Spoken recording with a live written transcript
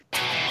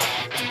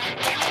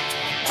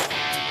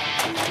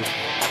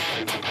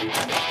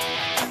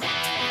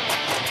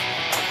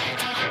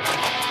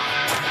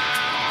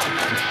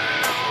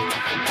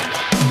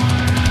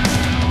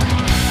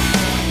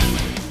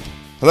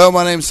Hello,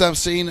 my name's Sam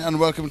Steen and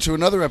welcome to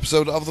another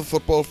episode of the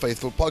Football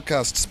Faithful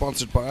podcast,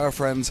 sponsored by our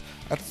friends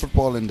at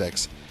Football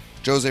Index.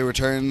 Jose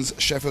returns.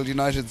 Sheffield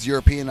United's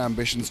European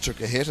ambitions took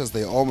a hit as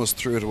they almost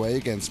threw it away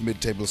against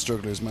mid-table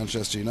strugglers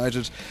Manchester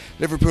United.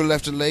 Liverpool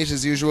left it late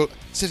as usual.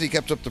 City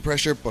kept up the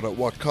pressure, but at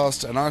what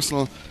cost? And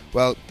Arsenal,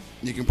 well,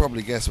 you can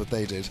probably guess what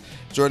they did.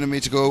 Joining me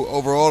to go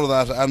over all of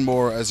that and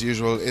more as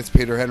usual, it's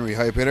Peter Henry.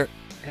 Hi, Peter.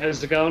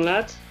 How's it going,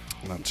 lads?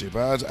 Not too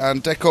bad.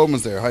 And Dec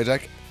Coleman's there. Hi,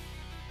 Dec.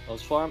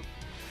 How's form?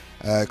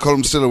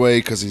 Cullum's still away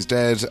because he's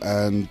dead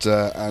and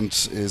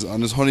Ant is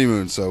on his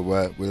honeymoon, so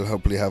we'll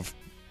hopefully have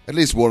at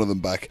least one of them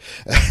back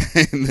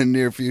in the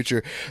near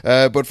future.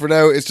 But for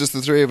now, it's just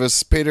the three of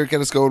us. Peter,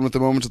 get us going with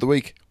the moment of the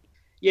week.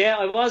 Yeah,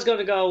 I was going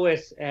to go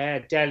with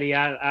Dele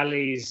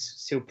Alli's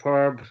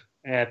superb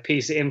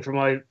piece of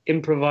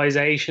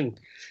improvisation,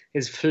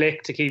 his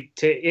flick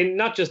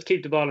not just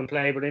keep the ball in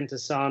play, but into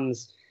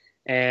Son's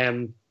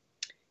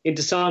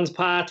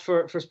path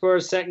for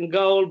Spurs' second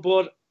goal.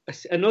 But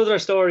another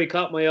story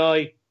caught my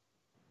eye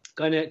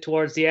kind of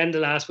towards the end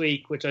of last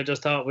week, which I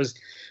just thought was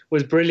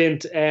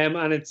brilliant.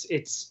 And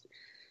it's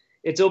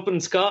up in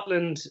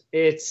Scotland.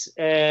 It's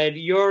the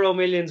Euro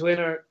Millions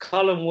winner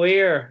Colin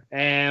Weir,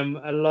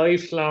 a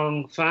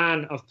lifelong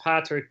fan of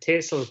Patrick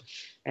Thistle,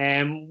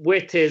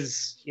 with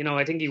his,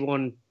 I think he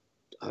won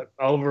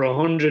over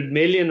 100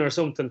 million or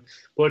something.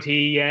 But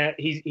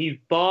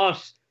he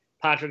bought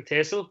Patrick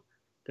Thistle,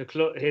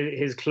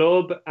 his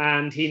club,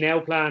 and he now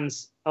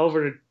plans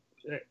over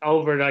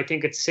I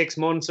think it's 6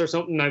 months or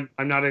something.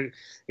 I'm not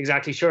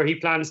exactly sure. He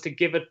plans to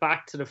give it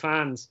back to the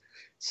fans.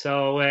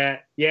 So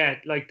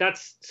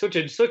that's such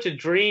a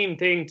dream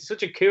thing,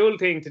 such a cool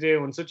thing to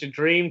do, and such a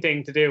dream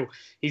thing to do.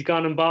 He's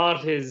gone and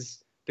bought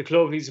the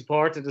club he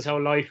supported his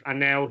whole life, and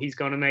now he's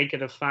going to make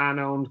it a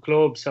fan-owned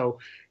club. So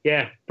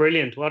yeah,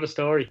 brilliant! What a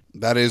story.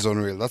 That is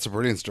unreal. That's a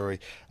brilliant story.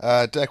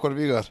 Dec, what have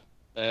you got?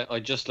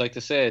 I'd just like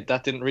to say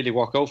that didn't really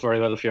work out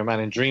very well for your man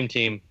in Dream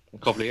Team a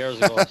couple of years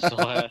ago, so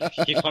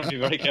you want to be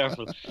very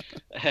careful.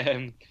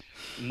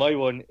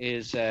 Mine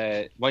is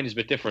a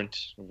bit different,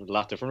 a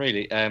lot different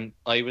really.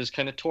 I was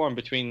kind of torn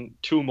between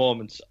two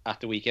moments at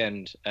the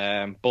weekend,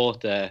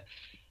 both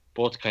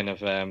kind of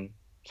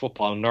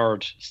football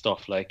nerd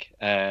stuff, like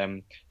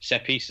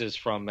set pieces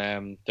from.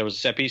 There was a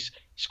set piece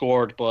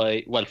scored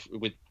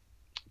with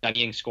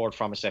Danny Ings scored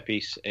from a set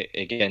piece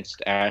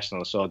against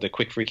Arsenal, so the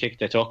quick free kick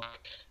they took.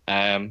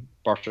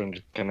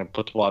 Bertrand kind of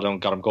put the ball down,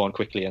 got him going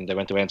quickly, and they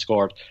went away and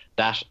scored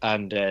that.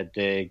 And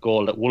the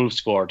goal that Wolves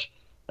scored,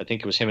 I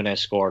think it was Jimenez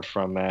scored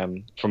from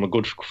a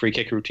good free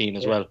kick routine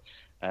as well.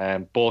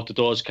 Both of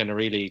those kind of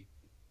really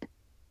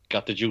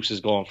got the juices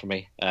going for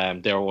me.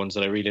 They were ones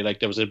that I really liked.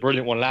 There was a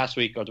brilliant one last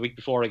week or the week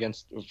before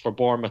for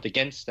Bournemouth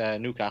against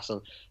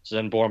Newcastle. So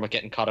then Bournemouth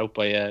getting caught out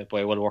by a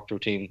well-worked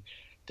routine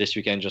this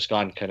weekend just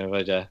gone. Kind of,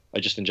 I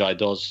just enjoyed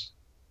those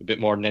a bit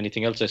more than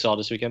anything else I saw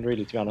this weekend,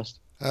 really, to be honest.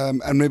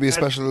 And maybe a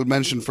special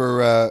mention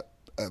for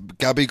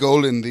Gabby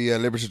goal in the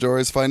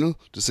Libertadores final.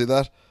 Did you see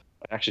that?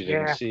 I actually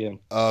didn't see him.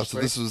 So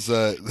this was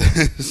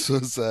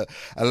a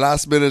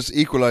last-minute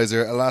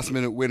equaliser, a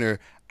last-minute winner,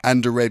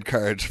 and a red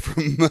card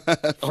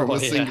from a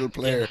single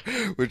player,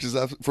 which is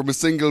from a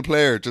single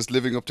player, just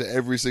living up to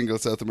every single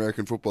South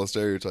American football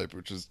stereotype,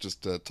 which is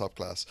just top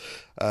class.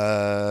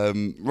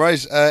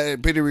 Right,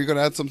 Peter, were you going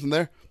to add something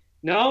there?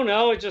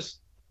 No, I just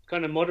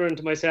kind of muttering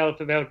to myself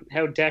about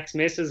how Dex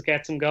misses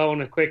gets him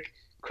going. A quick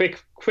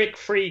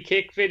free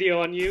kick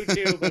video on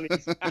YouTube, and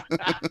he's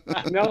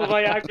no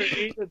Viagra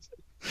Needed.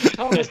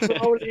 Thomas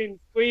Crowley in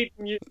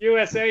Sweden,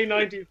 USA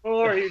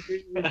 '94.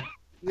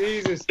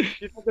 Jesus,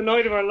 it's the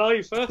night of our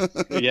life, huh?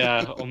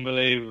 Yeah,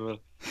 unbelievable.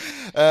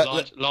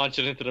 Launch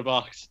it into the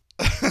box.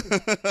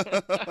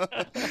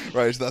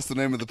 Right, that's the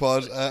name of the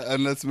pod,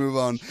 and let's move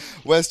on.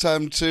 West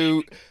Ham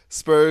 2,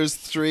 Spurs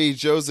 3.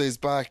 Jose's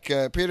back.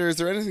 Peter, is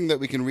there anything that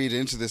we can read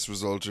into this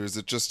result, or is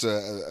it just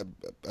a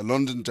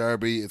London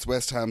derby? It's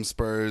West Ham,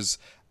 Spurs,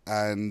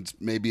 and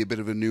maybe a bit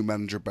of a new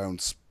manager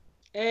bounce.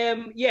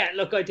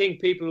 Look, I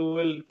think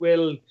people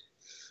will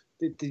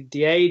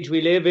the age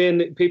we live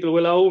in, people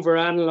will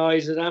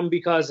overanalyze it, and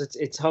because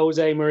it's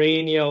Jose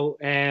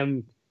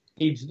Mourinho.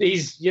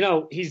 He's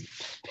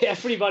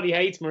everybody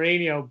hates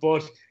Mourinho,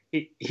 but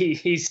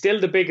he's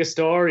still the biggest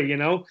story,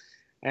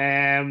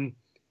 And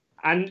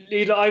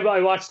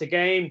I watched the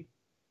game.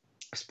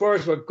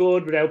 Spurs were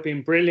good without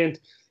being brilliant.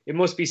 It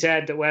must be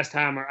said that West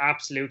Ham are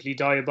absolutely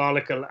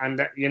diabolical, and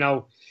that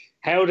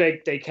how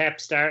they kept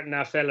starting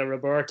that fella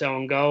Roberto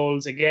on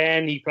goals.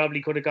 Again, he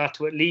probably could have got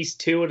to at least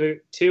two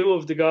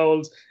of the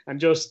goals, and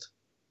just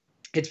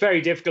it's very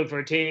difficult for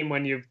a team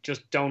when you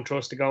just don't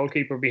trust the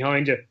goalkeeper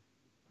behind you.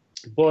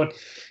 But,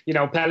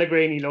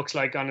 Pellegrini looks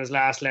like on his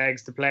last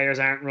legs. The players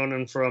aren't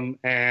running from.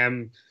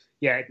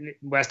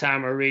 West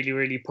Ham are really,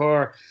 really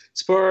poor.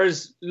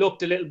 Spurs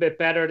looked a little bit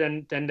better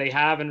than they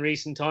have in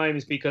recent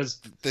times,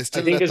 because they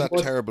still let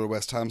that terrible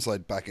West Ham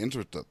side back into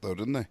it, though,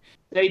 didn't they?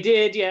 They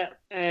did, yeah.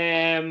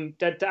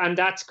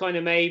 That's kind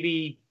of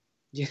maybe,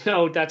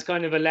 that's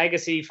kind of a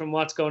legacy from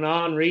what's going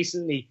on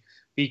recently,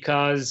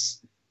 because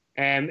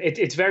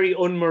It's very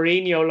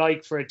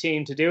un-Mourinho-like for a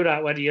team to do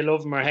that, whether you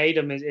love him or hate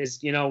him, is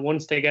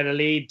once they get a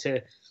lead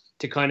to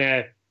kind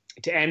of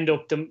to end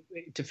up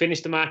to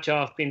finish the match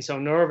off being so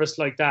nervous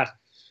like that.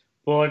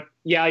 But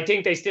yeah, I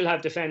think they still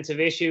have defensive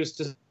issues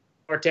to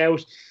sort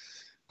out.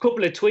 A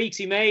couple of tweaks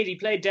he made. He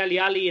played Dele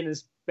Alli in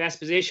his best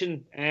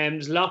position.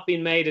 There's a lot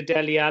being made of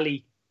Dele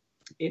Alli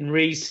in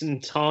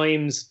recent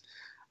times.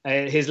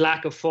 His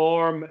lack of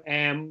form.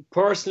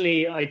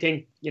 Personally, I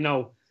think,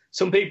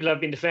 some people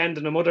have been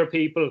defending him. Other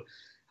people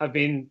have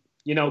been,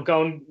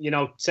 going,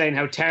 saying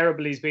how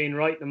terrible he's been,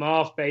 writing him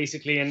off,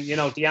 basically. And,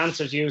 the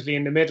answer's usually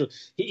in the middle.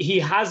 He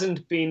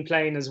hasn't been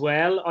playing as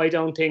well, I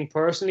don't think,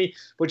 personally.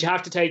 But you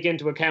have to take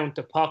into account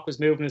that Poch was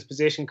moving his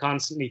position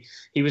constantly.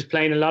 He was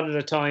playing a lot of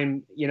the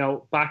time,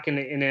 back in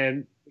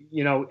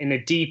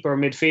a deeper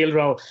midfield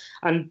role.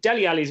 And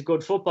Dele Alli's a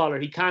good footballer.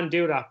 He can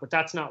do that, but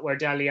that's not where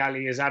Dele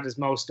Alli is at his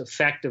most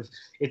effective.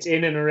 It's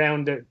in and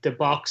around the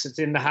box. It's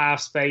in the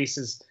half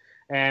spaces,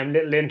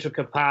 little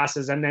intricate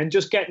passes, and then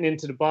just getting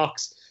into the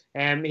box.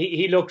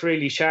 He looked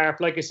really sharp.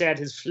 Like I said,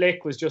 his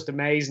flick was just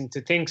amazing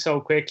to think so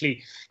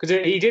quickly, because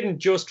he didn't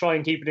just try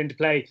and keep it into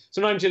play.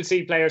 Sometimes you'll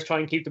see players try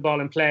and keep the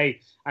ball in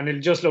play and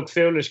it'll just look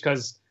foolish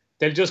because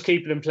they'll just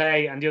keep it in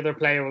play and the other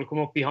player will come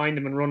up behind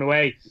them and run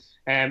away,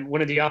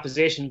 one of the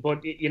opposition.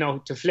 But,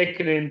 to flick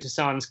it into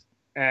Son's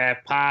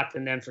path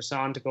and then for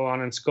Son to go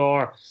on and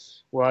score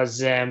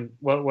was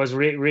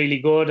really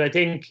good. I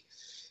think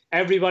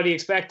everybody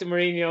expected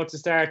Mourinho to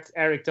start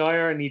Eric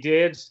Dyer, and he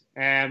did.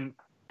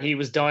 He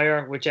was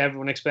Dyer, which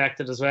everyone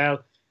expected as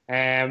well.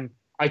 I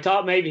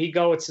thought maybe he'd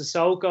go with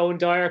Sissoko and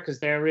Dyer because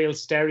they're real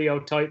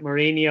stereotype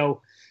Mourinho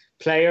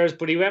players,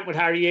 but he went with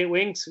Harry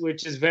Winks,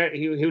 which is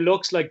who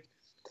looks like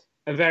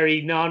a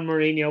very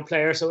non-Mourinho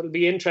player. So it'll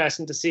be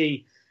interesting to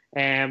see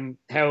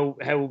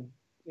how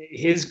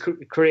his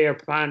career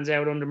pans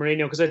out under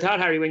Mourinho, because I thought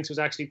Harry Winks was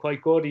actually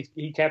quite good.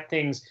 He kept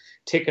things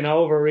ticking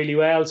over really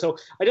well. So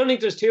I don't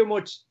think there's too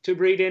much to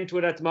read into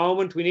it at the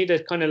moment. We need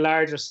a kind of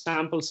larger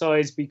sample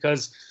size,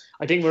 because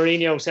I think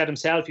Mourinho said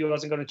himself he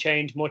wasn't going to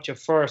change much at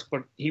first,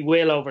 but he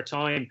will over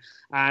time.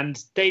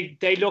 And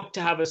they look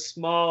to have a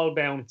small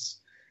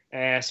bounce,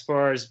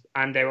 Spurs,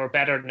 and they were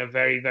better than a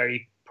very,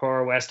 very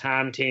poor West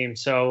Ham team.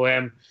 So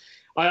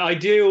I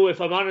do,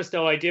 if I'm honest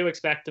though, I do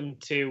expect them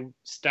to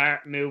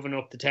start moving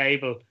up the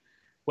table.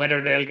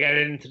 Whether they'll get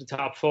into the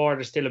top four,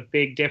 there's still a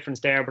big difference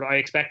there, but I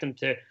expect them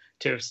to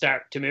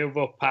start to move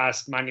up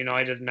past Man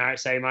United and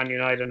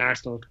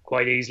Arsenal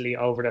quite easily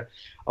over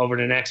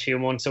the next few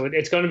months. So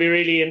it's going to be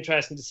really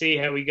interesting to see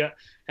how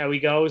he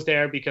goes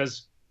there,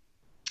 because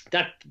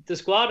that the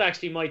squad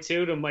actually might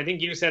suit him. I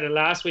think you said it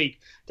last week.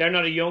 They're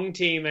not a young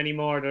team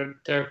anymore.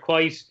 They're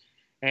quite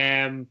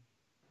they're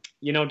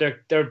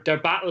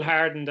battle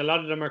hardened. A lot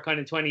of them are kind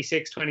of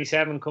 26,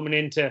 27 coming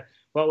into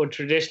what would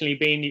traditionally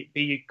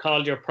be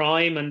called your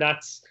prime, and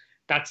that's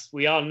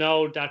we all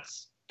know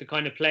that's the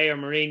kind of player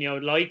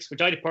Mourinho likes, which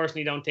I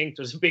personally don't think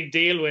there's a big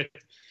deal with.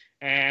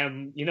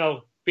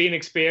 Being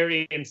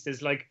experienced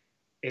is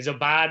a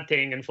bad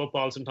thing in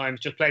football sometimes.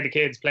 Just play the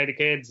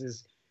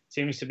kids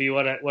seems to be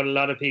what a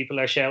lot of people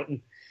are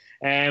shouting.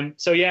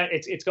 So yeah,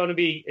 it's going to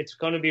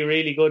be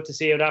really good to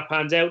see how that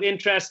pans out.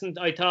 Interesting.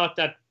 I thought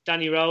that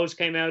Danny Rose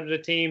came out of the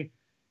team,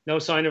 no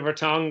sign of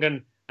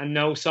Vertonghen, and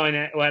no sign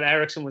of,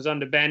 Eriksen was on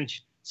the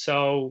bench.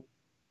 So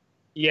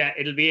yeah,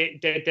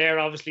 they're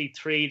obviously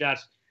three that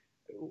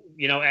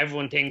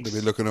everyone thinks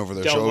they'll be looking over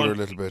their shoulder a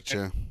little bit.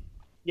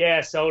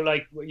 Yeah, so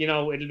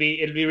it'll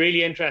be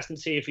really interesting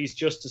to see if he's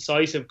just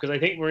decisive, because I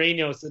think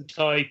Mourinho's the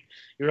type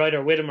you're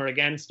either with him or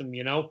against him,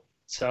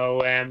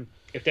 So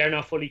if they're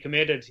not fully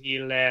committed,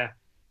 he'll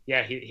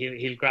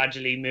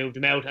gradually move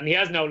them out, and he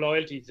has no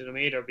loyalty to them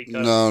either. Because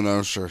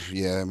no, sure,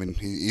 yeah. I mean,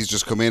 he's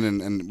just come in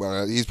and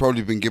he's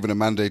probably been given a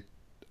mandate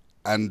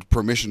and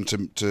permission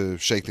to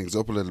shake things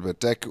up a little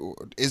bit. Dec,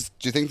 do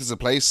you think there's a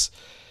place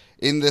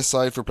in this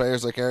side for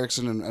players like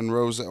Eriksen and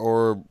Rose,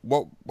 or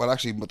what? Well,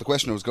 actually, the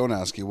question I was going to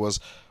ask you was,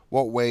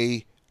 what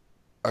way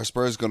are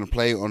Spurs going to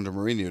play under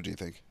Mourinho, do you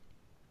think?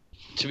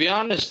 To be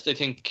honest, I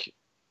think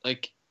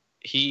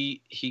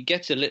he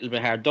gets a little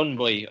bit hard done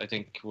by, I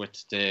think,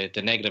 with the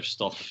negative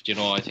stuff.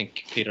 I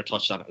think Peter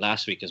touched on it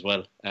last week as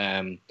well.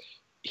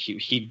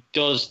 He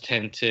does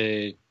tend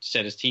to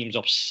set his teams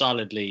up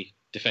solidly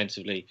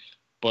defensively,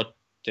 but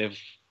they've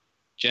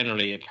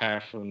generally,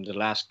 apart from the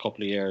last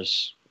couple of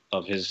years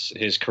of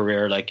his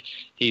career,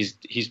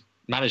 he's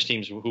managed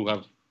teams who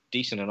have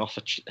decent enough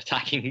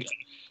attacking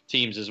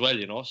teams as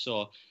well,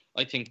 So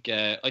I think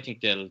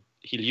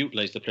he'll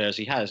utilise the players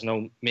he has.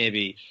 Now,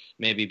 maybe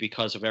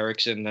because of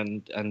Eriksen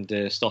and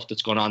the stuff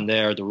that's going on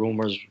there,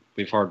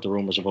 we've heard the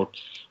rumours about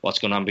what's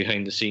going on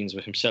behind the scenes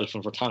with himself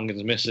and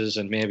Vertonghen's misses,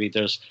 and maybe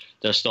there's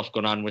stuff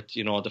going on with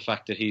the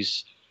fact that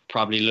he's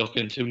probably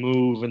looking to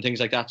move and things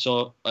like that.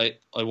 So I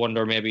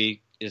wonder,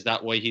 maybe is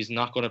that why he's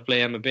not going to play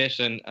him a bit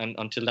and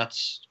until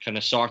that's kind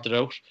of sorted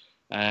out,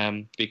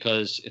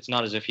 because it's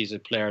not as if he's a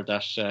player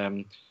that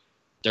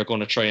they're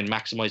going to try and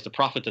maximise the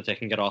profit that they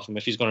can get off him.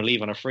 If he's going to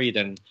leave on a free,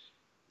 then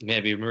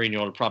maybe Mourinho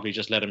will probably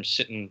just let him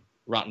sit and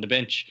rotting the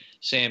bench.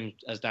 Same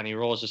as Danny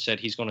Rose has said,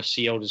 he's going to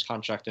see out his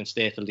contract and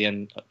stay till the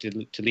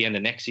end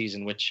of next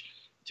season. Which,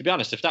 to be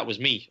honest, if that was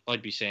me,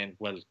 I'd be saying,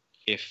 well,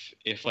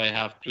 if I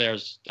have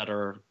players that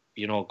are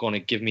going to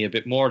give me a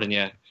bit more than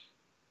you,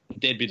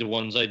 they'd be the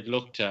ones I'd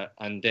look to.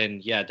 And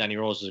then Danny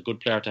Rose is a good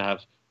player to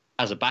have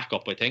as a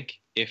backup. I think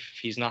if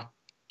he's not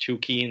too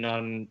keen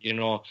on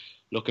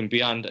looking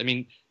beyond. I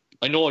mean,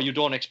 I know you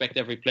don't expect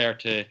every player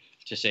to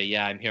say,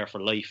 I'm here for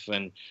life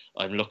and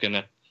I'm looking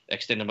at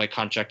extending my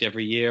contract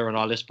every year and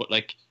all this, but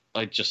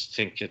I just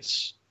think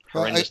it's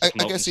horrendous.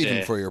 I guess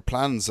even for your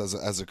plans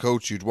as a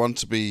coach, you'd want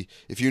to be,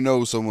 if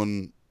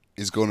someone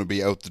is going to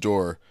be out the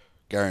door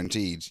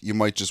guaranteed, you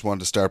might just want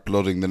to start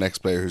blooding the next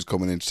player who's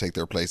coming in to take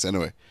their place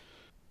anyway.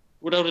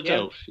 Without a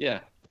doubt,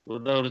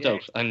 without a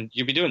doubt. And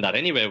you'd be doing that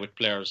anyway with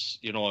players,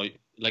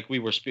 like we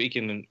were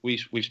speaking, and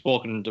we've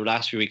spoken the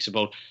last few weeks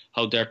about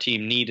how their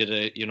team needed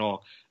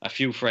a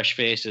few fresh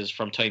faces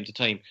from time to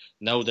time.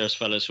 Now there's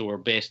fellas who are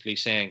basically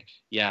saying,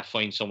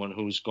 find someone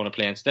who's going to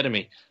play instead of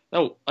me.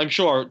 Now I'm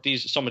sure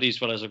some of these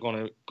fellas are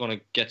going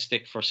to get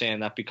stick for saying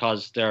that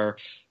because they're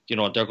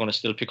going to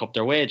still pick up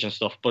their wage and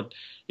stuff. But,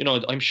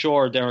 I'm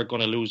sure they're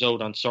going to lose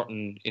out on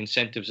certain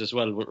incentives as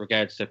well with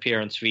regards to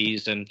appearance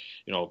fees. And,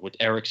 with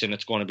Ericsson,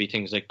 it's going to be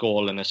things like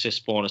goal and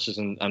assist bonuses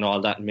and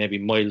all that, and maybe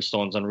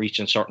milestones on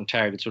reaching certain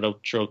targets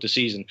throughout the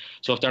season.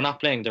 So if they're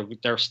not playing,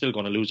 they're still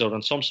going to lose out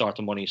on some sort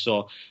of money.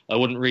 So I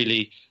wouldn't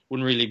really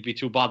be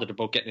too bothered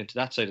about getting into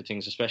that side of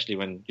things, especially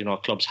when,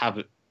 clubs have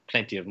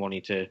plenty of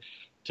money to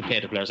pay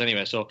the players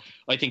anyway. So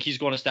I think he's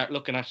going to start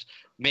looking at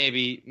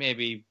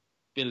maybe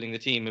building the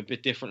team a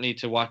bit differently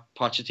to what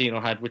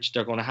Pochettino had, which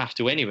they're going to have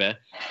to anyway.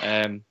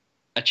 A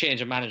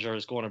change of manager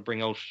is going to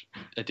bring out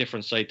a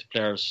different side to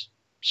players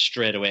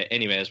straight away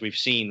anyway, as we've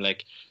seen.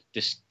 Like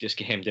this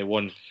game, they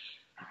won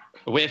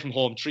away from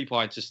home 3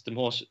 points. It's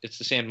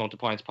the same amount of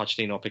points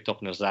Pochettino picked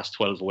up in his last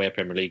 12 away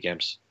Premier League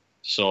games.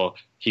 So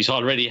he's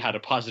already had a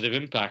positive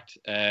impact.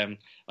 I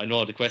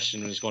know the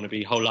question is going to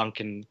be how long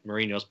can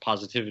Mourinho's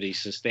positivity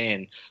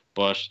sustain,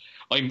 but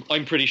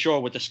I'm pretty sure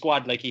with the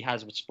squad like he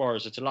has with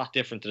Spurs, it's a lot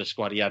different to the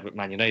squad he had with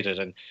Man United,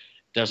 and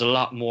there's a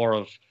lot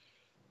more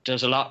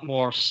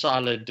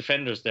solid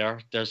defenders there.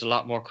 There's a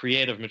lot more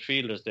creative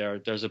midfielders there.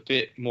 There's a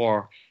bit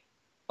more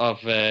of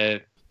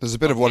there's a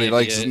bit of what he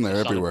likes, isn't there,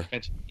 everywhere?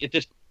 There's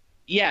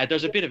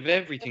a bit of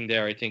everything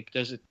there. I think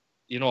there's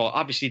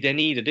obviously they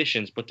need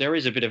additions, but there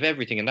is a bit of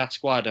everything in that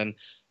squad, and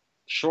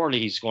surely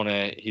he's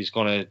gonna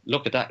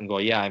look at that and go,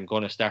 I'm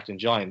going to start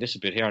enjoying this a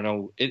bit here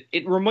now.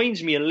 It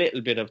reminds me a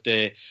little bit of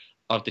the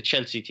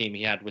Chelsea team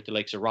he had with the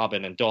likes of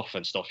Robin and Duff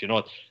and stuff.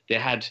 They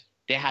had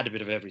a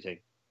bit of everything,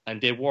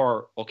 and they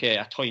were okay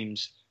at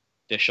times.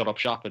 They shut up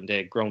shop and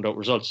they ground out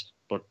results,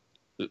 but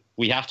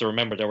we have to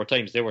remember there were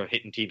times they were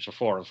hitting teams for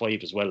 4 and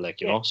 5 as well.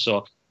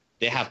 So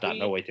they have that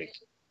now, I think.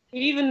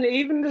 Even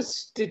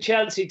the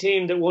Chelsea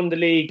team that won the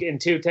league in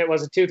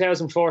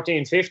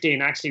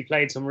 2014-15 actually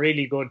played some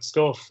really good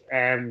stuff.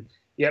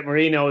 Yet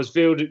Mourinho is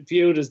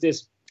viewed as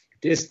this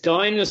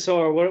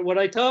dinosaur. What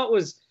I thought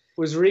was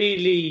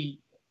really,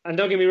 and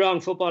don't get me wrong,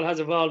 football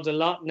has evolved a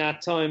lot in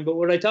that time. But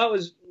what I thought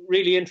was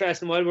really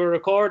interesting while we're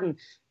recording,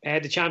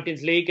 the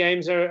Champions League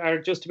games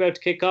are just about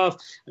to kick off,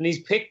 and he's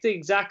picked the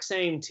exact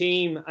same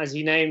team as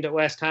he named at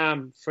West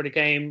Ham for the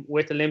game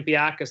with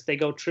Olympiacos. They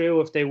go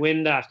through if they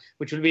win that,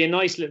 which will be a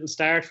nice little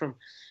start from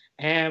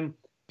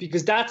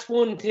because that's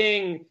one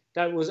thing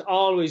that was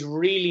always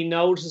really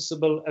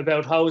noticeable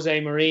about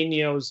Jose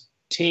Mourinho's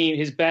team,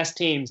 his best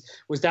teams,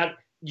 was that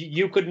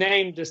you could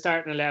name the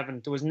starting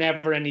 11. There was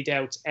never any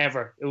doubts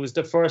ever. It was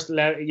the first,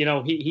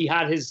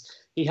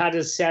 he had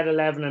his set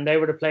 11, and they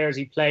were the players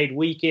he played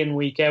week in,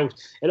 week out.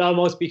 It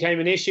almost became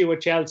an issue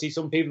with Chelsea.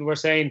 Some people were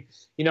saying,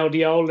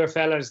 the older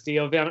fellas, the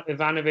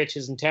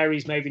Ivanoviches and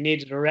Terrys maybe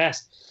needed a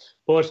rest.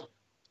 But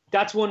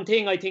that's one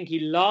thing I think he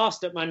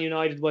lost at Man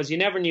United, was you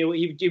never knew.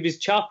 He was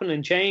chopping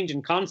and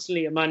changing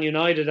constantly at Man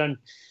United. And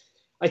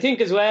I think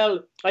as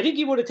well,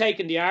 he would have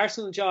taken the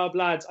Arsenal job,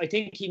 lads. I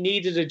think he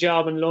needed a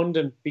job in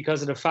London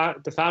because of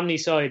the family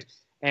side.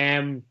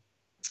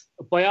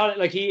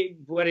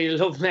 Whether you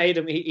love made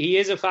him, he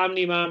is a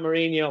family man,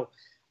 Mourinho,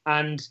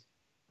 and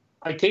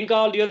I think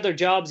all the other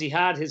jobs he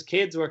had, his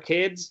kids were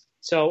kids,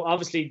 so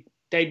obviously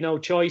they'd no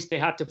choice, they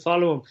had to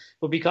follow him,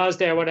 but because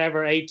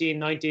they're 18,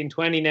 19,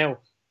 20 now,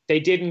 they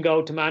didn't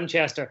go to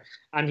Manchester,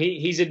 and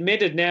he's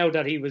admitted now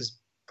that he was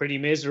pretty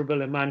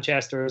miserable in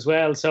Manchester as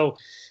well. So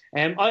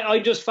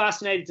I'm just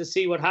fascinated to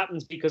see what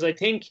happens, because I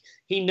think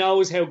he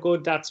knows how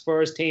good that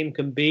Spurs team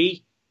can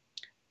be.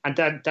 And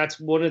that's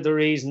one of the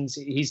reasons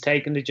he's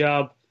taken the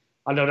job,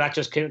 although that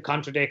just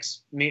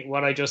contradicts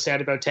what I just said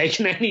about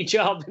taking any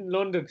job in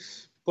London.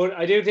 But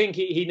I do think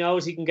he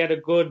knows he can get a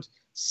good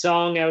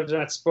song out of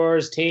that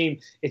Spurs team.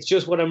 It's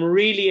just what I'm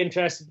really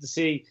interested to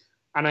see,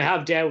 and I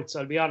have doubts,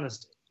 I'll be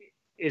honest,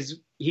 is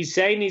he's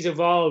saying he's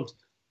evolved.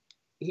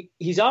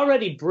 He's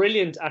already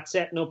brilliant at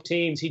setting up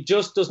teams. He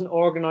just doesn't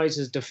organise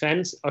his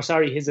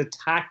his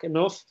attack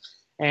enough,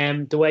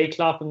 the way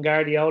Klopp and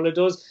Guardiola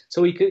does.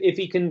 So if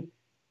he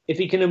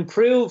can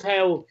improve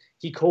how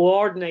he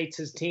coordinates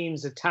his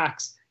team's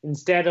attacks,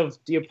 instead of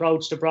the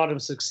approach that brought him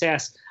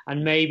success,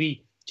 and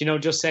maybe,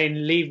 just saying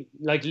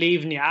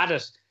leaving you at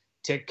it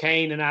to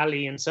Kane and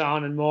Ali and so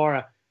on and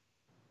Mora.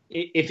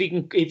 If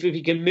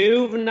he can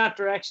move in that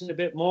direction a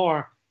bit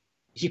more,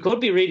 he could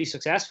be really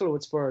successful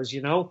with Spurs,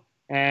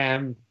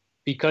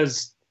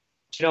 because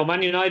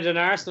Man United and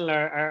Arsenal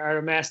are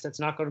a mess that's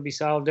not going to be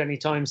solved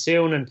anytime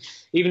soon. And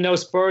even though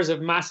Spurs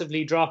have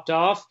massively dropped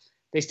off,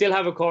 they still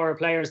have a core of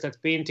players that's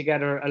been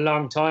together a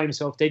long time.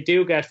 So if they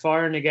do get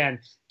firing again,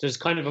 there's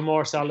kind of a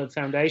more solid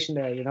foundation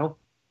there,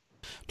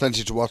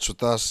 Plenty to watch with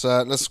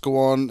that. Let's go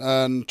on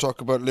and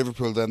talk about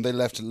Liverpool then. They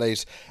left it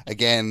late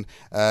again,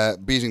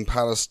 beating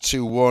Palace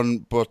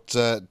 2-1.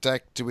 But,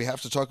 Deck, do we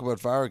have to talk about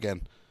VAR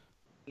again?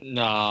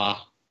 Nah,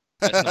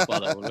 let's not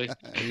bother, will we?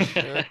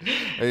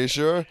 Are you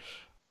sure?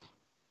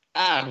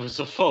 It was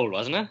a foul,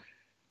 wasn't it?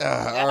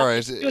 All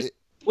right.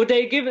 Would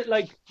they give it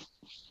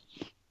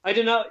I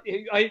don't know.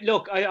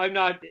 I'm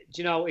not.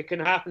 It can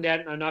happen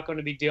then. I'm not going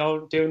to be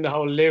doing the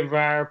whole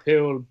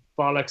Liverpool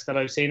bollocks that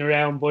I've seen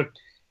around. But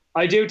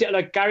I do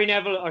Gary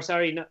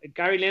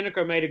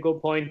Lineker made a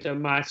good point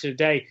on Match of the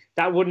Day.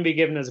 That wouldn't be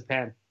given as a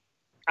pen,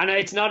 and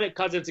it's not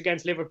because it's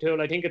against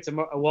Liverpool. I think it's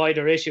a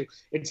wider issue.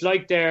 It's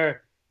like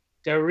they're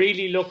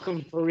really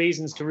looking for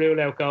reasons to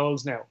rule out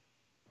goals now.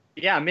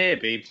 Yeah,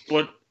 maybe.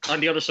 But on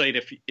the other side,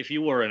 if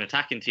you were an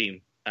attacking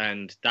team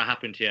and that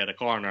happened to you at a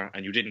corner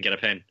and you didn't get a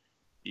pen,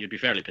 you'd be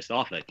fairly pissed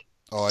off.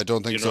 Oh, I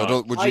don't think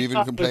so. Would you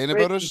even complain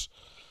about it?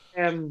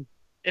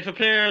 If a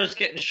player is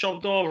getting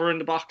shoved over in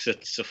the box,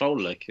 it's a foul.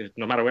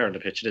 No matter where on the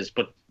pitch it is.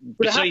 But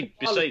besides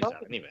that,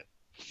 anyway,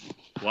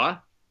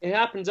 what? It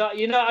happens.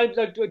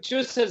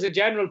 Just as a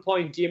general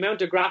point, the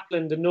amount of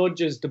grappling, the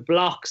nudges, the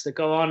blocks that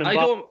go on.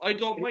 I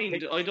don't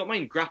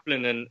mind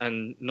grappling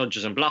and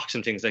nudges and blocks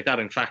and things like that.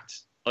 In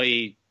fact,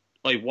 I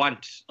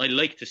like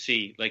to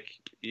see, I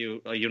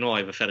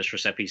have a fetish for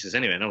set pieces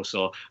anyway,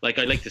 so I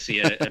like to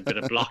see a bit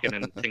of blocking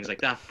and things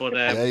like that. But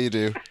yeah, you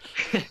do.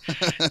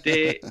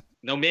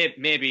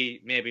 Maybe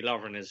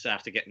Lovren is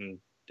after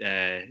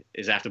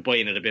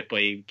buying it a bit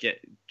by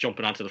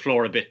jumping onto the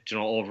floor a bit,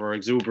 over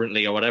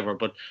exuberantly or whatever.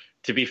 But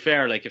to be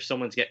fair, if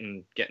someone's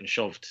getting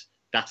shoved,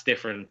 that's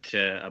different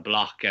to a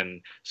block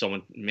and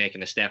someone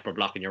making a step or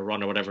blocking your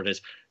run or whatever it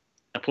is.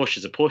 A push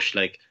is a push,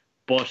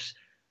 but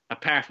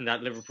apart from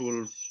that,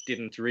 Liverpool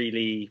didn't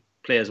really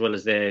play as well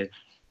as they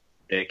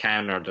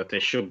can or that they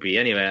should be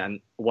anyway. And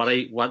what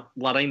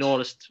I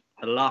noticed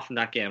a lot from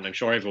that game, and I'm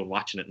sure everyone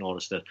watching it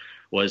noticed it,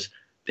 was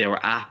they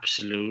were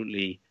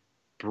absolutely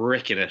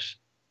bricking it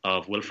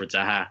of Wilfried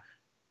Zaha.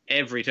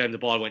 Every time the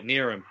ball went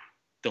near him,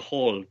 the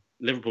whole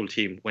Liverpool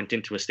team went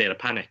into a state of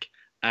panic.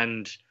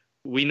 And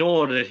we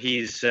know that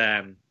he's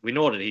a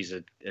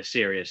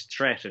serious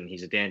threat and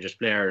he's a dangerous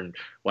player. And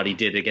what he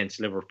did against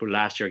Liverpool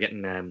last year,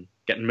 getting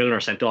Milner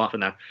sent off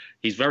and that,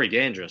 he's very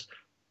dangerous.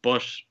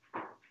 But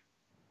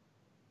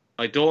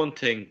I don't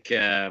think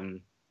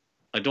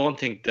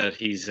that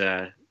he's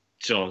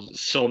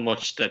so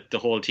much that the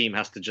whole team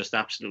has to just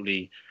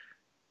absolutely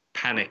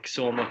panic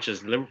so much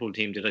as the Liverpool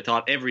team did. I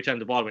thought every time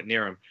the ball went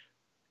near him,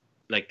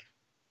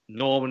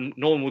 no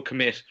one would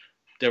commit.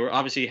 There were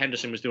obviously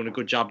Henderson was doing a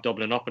good job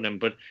doubling up on him,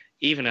 but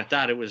even at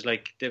that, it was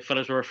the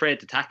fellas were afraid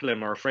to tackle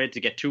him or afraid to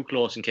get too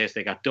close in case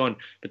they got done.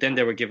 But then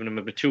they were giving him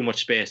a bit too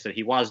much space that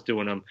he was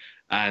doing them,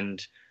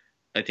 and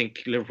I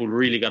think Liverpool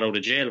really got out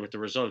of jail with the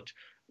result.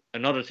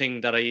 Another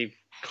thing that I've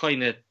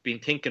kind of been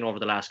thinking over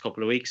the last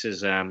couple of weeks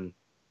is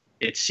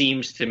it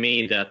seems to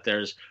me that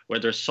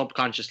whether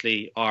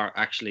subconsciously or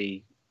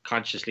actually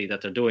consciously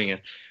that they're doing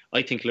it,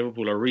 I think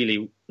Liverpool are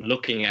really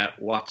looking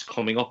at what's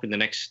coming up in the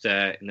next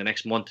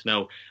month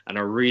now and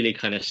are really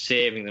kind of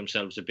saving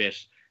themselves a bit.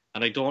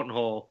 And I don't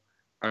know,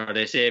 are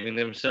they saving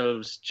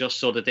themselves just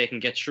so that they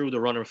can get through the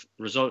run of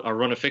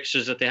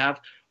fixtures that they have,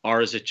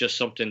 or is it just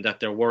something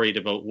that they're worried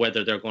about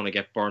whether they're going to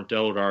get burnt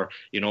out or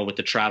with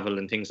the travel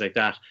and things like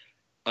that?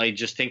 I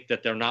just think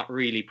that they're not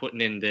really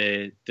putting in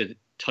the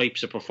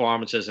types of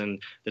performances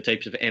and the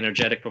types of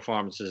energetic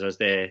performances as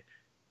they're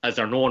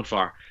known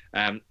for.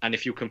 And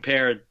if you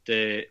compare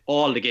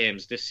all the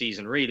games this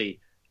season really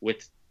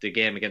with the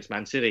game against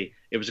Man City,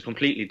 it was a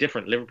completely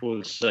different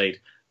Liverpool side.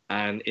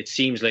 And it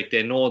seems like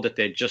they know that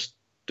they just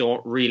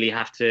don't really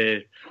have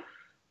to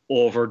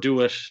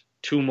overdo it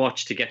too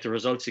much to get the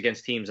results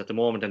against teams at the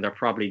moment. And they're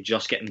probably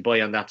just getting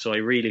by on that. So I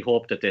really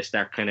hope that they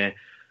start kind of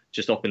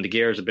just upping the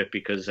gears a bit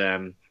because,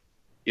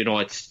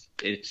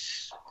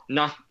 it's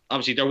not,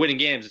 obviously they're winning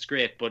games, it's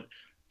great, but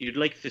you'd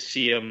like to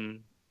see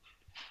them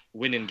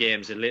winning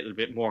games a little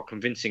bit more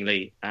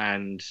convincingly,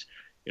 and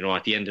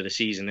at the end of the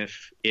season,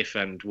 if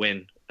and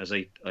when, as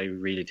I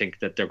really think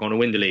that they're going to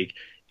win the league,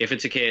 if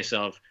it's a case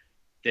of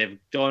they've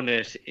done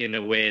it in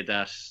a way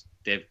that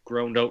they've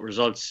ground out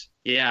results,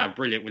 yeah,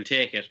 brilliant, we'll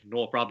take it,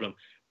 no problem.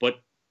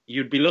 But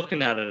you'd be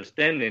looking at it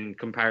then in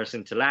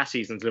comparison to last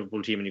season's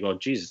Liverpool team, and you go,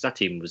 Jesus, that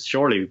team was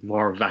surely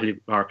more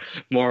valuable or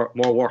more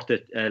worth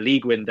a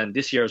league win than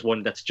this year's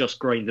one that's just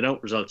grinding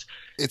out results.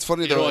 It's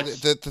funny though,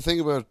 the thing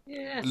about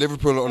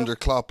Liverpool under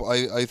Klopp,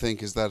 I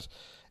think, is that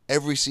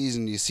every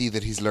season you see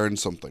that he's learned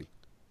something.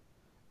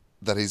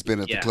 that he's been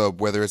at the club,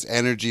 whether it's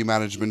energy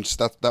management.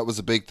 That was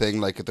a big thing.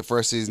 Like at the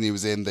first season he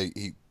was in,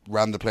 he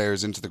ran the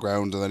players into the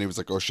ground, and then he was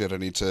like, oh shit, I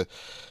need to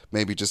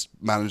maybe just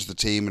manage the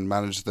team and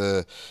manage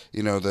the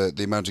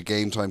the amount of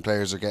game time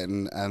players are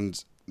getting.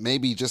 And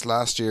maybe just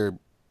last year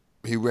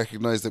he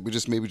recognised that we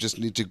just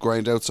need to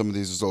grind out some of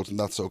these results, and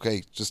that's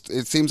okay. Just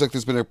it seems like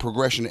there's been a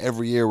progression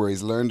every year where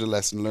he's learned a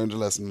lesson,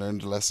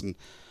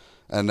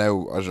 and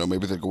now I don't know,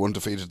 maybe they'll go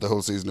undefeated the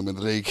whole season and win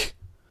the league.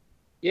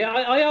 Yeah,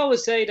 I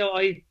always say, though,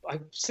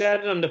 I've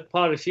said it on the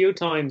pod a few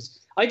times.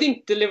 I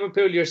think the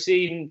Liverpool you're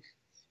seeing,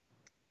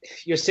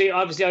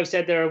 obviously I've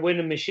said they're a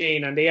winning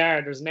machine, and they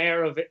are. There's an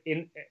air of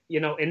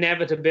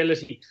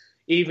inevitability,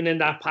 even in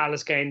that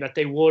Palace game, that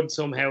they would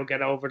somehow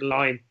get over the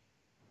line.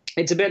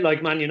 It's a bit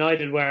like Man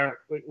United, where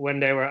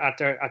when they were at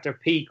their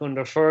peak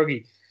under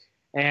Fergie,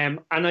 and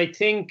I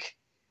think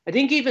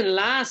even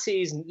last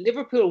season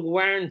Liverpool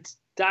weren't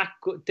that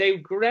good. They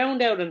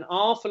ground out an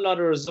awful lot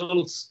of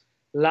results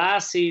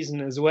last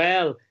season as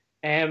well.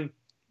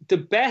 The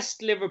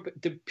best Liverpool,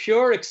 the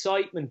pure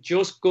excitement,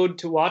 just good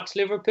to watch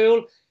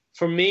Liverpool,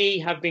 for me,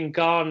 have been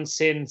gone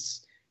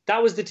since.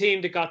 That was the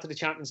team that got to the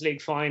Champions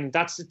League final.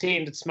 That's the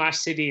team that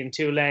smashed City in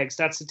 2 legs.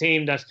 That's the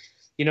team that,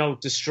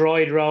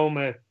 destroyed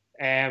Roma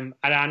at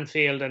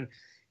Anfield, and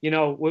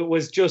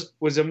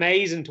was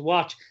amazing to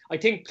watch. I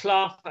think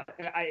Klopp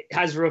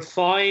has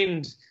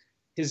refined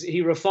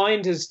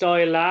his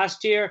style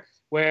last year,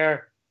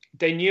 where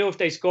they knew if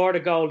they scored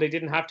a goal, they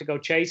didn't have to go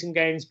chasing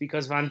games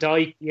because Van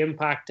Dijk, the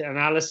impact, and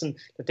Alisson,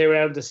 that they were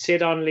able to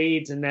sit on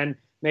leads and then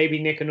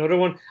maybe nick another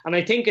one. And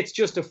I think it's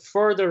just a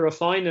further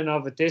refining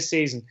of it this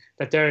season,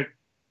 that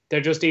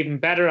they're just even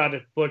better at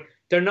it. But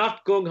they're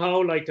not gung-ho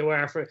like they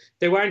were.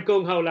 They weren't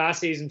gung-ho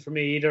last season for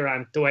me either,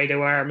 and the way they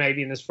were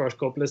maybe in his first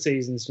couple of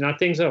seasons. Do you not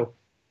think so?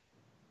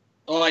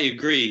 Oh, I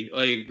agree.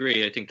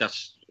 I think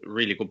that's a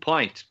really good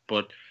point.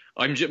 But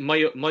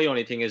my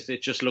only thing is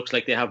it just looks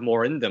like they have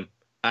more in them.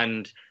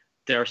 And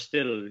they're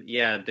still,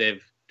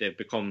 they've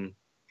become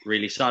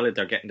really solid.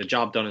 They're getting the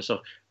job done and stuff.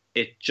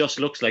 It just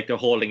looks like they're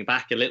holding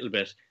back a little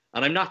bit.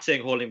 And I'm not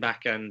saying holding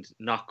back and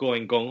not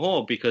going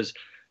gung-ho, because,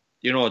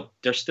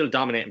 they're still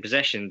dominating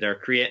possession. They're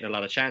creating a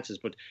lot of chances.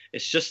 But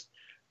it's just,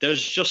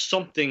 there's just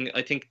something,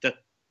 I think, that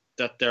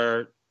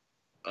they're,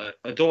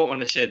 I don't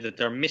want to say that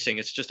they're missing.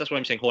 It's just, that's why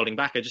I'm saying holding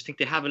back. I just think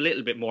they have a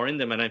little bit more in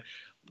them. And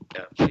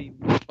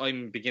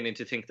I'm beginning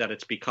to think that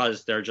it's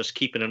because they're just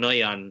keeping an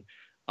eye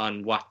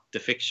on what the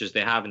fixtures they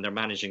have, and they're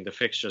managing the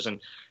fixtures.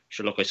 And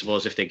sure, look, I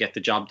suppose if they get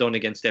the job done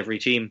against every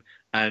team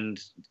and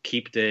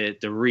keep the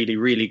really,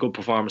 really good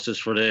performances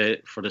for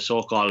the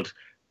so-called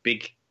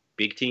big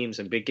teams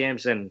and big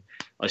games, then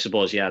I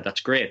suppose, that's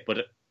great.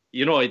 But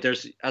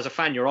there's, as a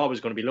fan, you're always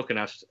going to be looking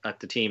at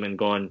the team and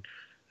going,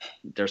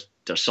 there's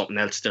something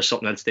else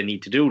they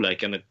need to do.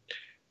 Like, and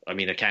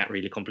I can't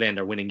really complain.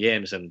 They're winning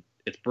games and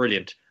it's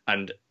brilliant.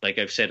 And like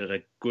I've said it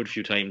a good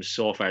few times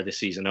so far this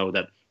season now,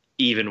 that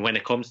even when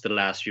it comes to the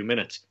last few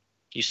minutes,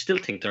 you still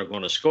think they're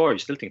going to score. You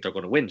still think they're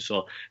going to win.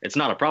 So it's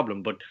not a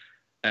problem. But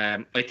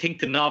I think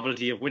the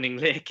novelty of winning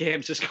late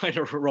games has kind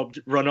of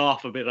run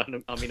off a bit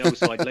on me now.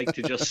 So I'd like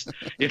to just,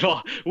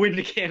 win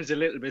the games a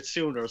little bit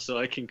sooner so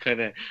I can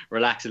kind of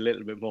relax a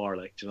little bit more,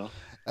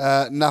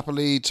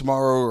 Napoli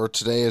tomorrow, or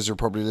today as you're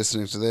probably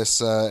listening to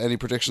this. Any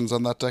predictions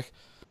on that, Dick?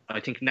 I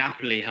think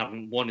Napoli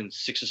haven't won in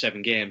 6 or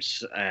 7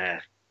 games.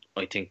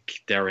 I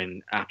think they're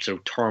in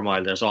absolute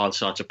turmoil. There's all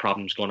sorts of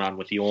problems going on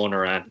with the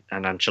owner and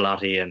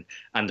Ancelotti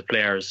and the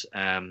players.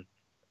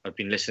 I've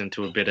been listening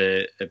to a bit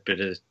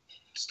of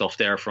stuff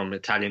there from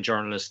Italian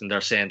journalists, and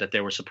they're saying that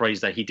they were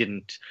surprised that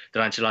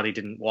Ancelotti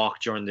didn't walk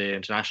during the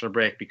international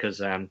break,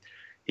 because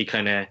he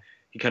kind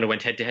of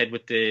went head to head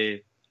with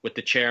the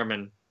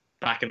chairman,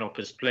 backing up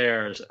his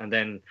players, and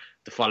then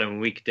the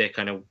following week they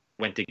kind of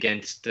went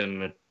against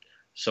him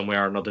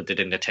somewhere or another. They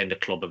didn't attend a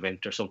club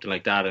event or something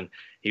like that, and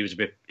he was a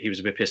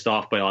bit pissed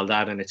off by all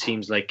that. And it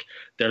seems like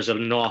there's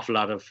an awful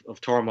lot of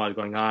turmoil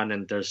going on,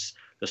 and there's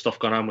stuff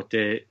going on with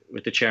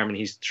the chairman.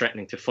 He's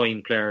threatening to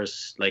fine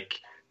players like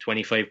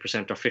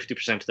 25% or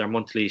 50% of their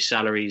monthly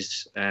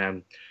salaries.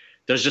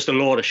 There's just a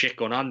load of shit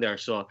going on there.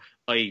 So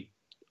I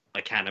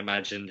can't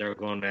imagine they're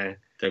going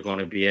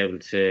to be able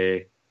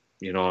to,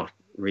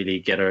 really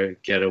get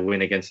a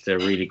win against a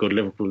really good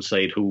Liverpool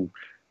side, who,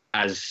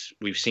 as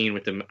we've seen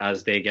with them,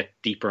 as they get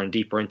deeper and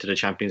deeper into the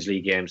Champions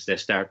League games, they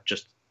start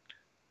just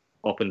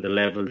upping the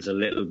levels a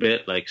little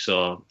bit.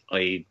 So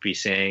I'd be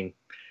saying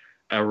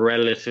a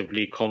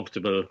relatively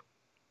comfortable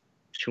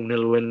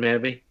 2-0 win,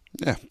 maybe.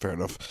 Yeah, fair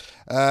enough.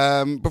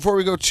 Before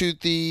we go to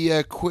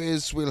the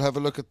quiz, we'll have a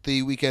look at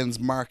the weekend's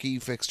marquee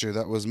fixture.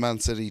 That was Man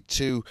City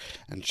 2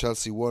 and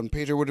Chelsea 1.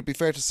 Peter, would it be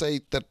fair to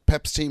say that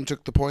Pep's team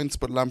took the points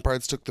but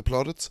Lampard's took the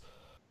plaudits?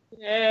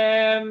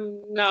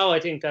 No, I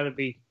think that would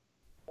be...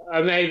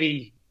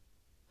 maybe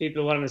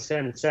people want to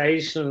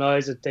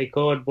sensationalise it, they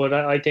could, but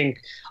I think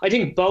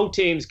both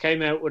teams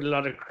came out with a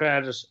lot of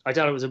credit. I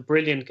thought it was a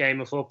brilliant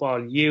game of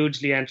football,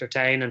 hugely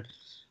entertaining.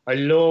 I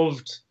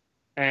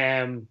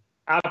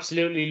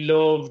absolutely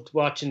loved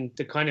watching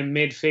the kind of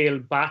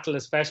midfield battle,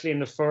 especially in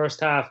the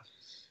first half.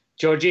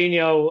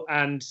 Jorginho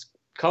and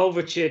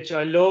Kovacic.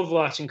 I love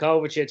watching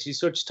Kovacic. He's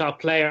such a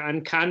top player.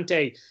 And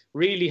Kante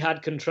really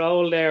had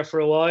control there for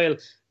a while.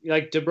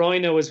 Like De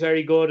Bruyne was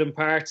very good in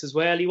parts as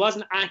well. He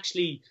wasn't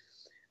actually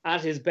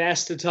at his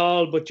best at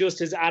all, but just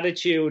his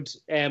attitude,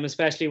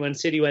 especially when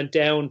City went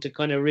down, to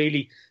kind of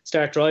really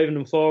start driving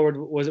them forward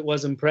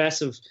was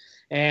impressive.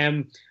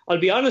 I'll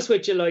be honest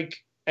with you,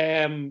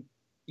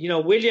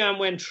 Willian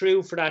went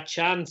through for that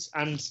chance,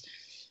 and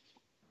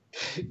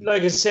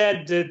like I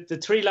said,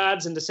 the three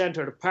lads in the centre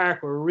of the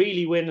park were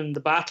really winning the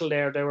battle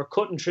there. They were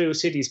cutting through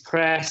City's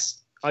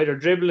press, either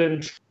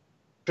dribbling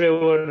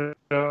through it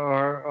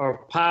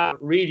or pass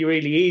really,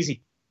 really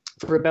easy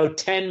for about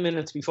 10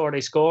 minutes before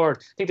they scored.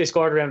 I think they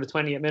scored around the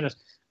 20th minute,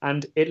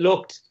 and it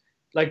looked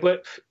like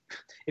the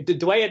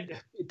way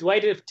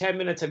the 10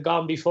 minutes had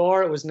gone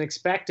before, it was an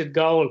expected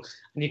goal,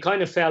 and you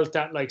kind of felt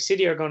that like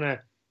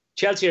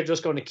Chelsea are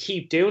just going to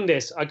keep doing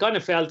this. I kind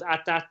of felt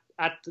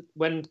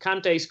when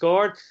Kante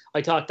scored,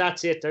 I thought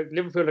that's it.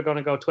 Liverpool are going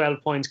to go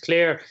 12 points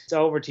clear. It's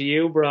over to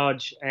you,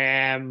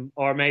 Broj,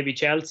 or maybe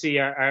Chelsea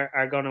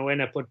are going to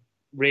win it. But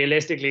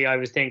realistically, I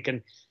was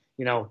thinking,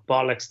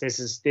 bollocks. This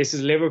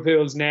is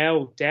Liverpool's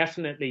now,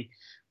 definitely.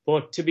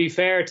 But to be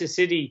fair to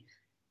City,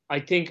 I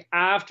think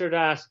after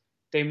that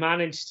they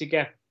managed to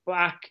get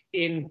back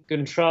in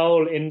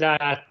control in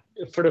that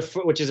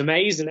which is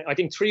amazing. I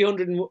think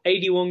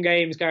 381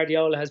 games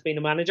Guardiola has been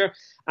a manager,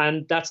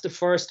 and that's the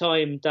first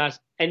time that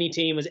any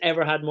team has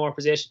ever had more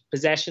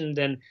possession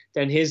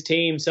than his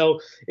team. So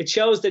it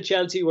shows that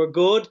Chelsea were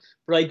good,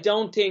 but I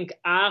don't think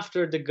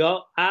after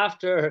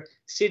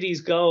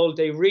City's goal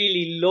they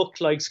really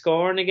looked like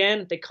scoring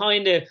again. They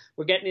kind of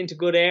were getting into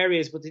good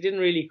areas, but they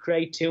didn't really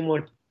create too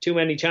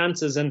many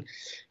chances. And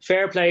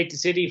fair play to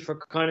City for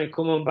kind of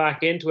coming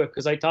back into it,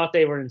 because I thought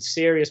they were in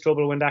serious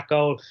trouble when that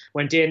goal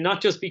went in,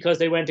 not just because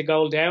they went a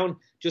goal down,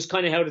 just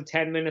kind of how the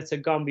 10 minutes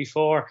had gone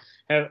before,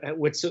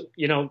 with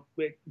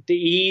the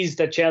ease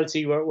that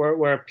Chelsea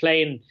were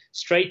playing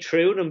straight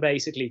through them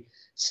basically.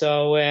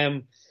 So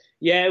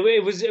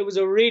it was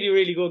a really,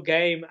 really good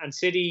game. And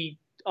City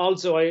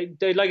also,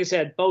 like I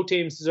said, both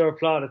teams deserve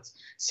plaudits.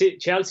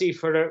 Chelsea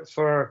for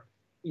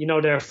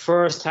their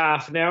first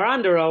half now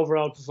and their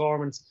overall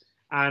performance,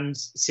 and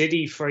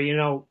City for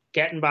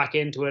getting back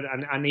into it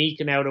and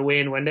eking out a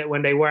win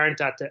when they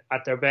weren't at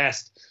their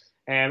best.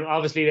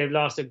 Obviously they've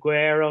lost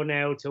Aguero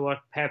now to what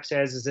Pep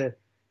says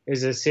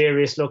is a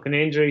serious looking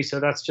injury, so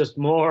that's just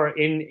more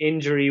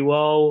injury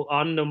woe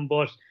on them.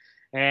 But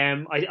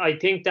I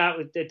think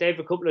that they have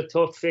a couple of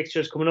tough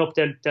fixtures coming up.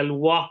 They'll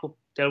whop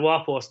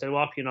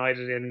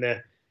United in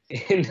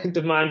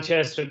the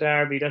Manchester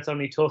derby. That's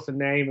only tough in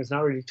name. It's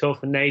not really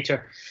tough in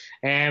nature.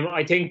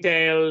 I think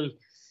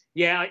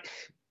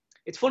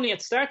it's funny, at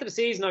the start of the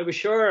season I was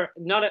sure,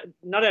 not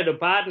out of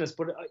badness,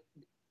 but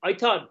I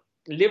thought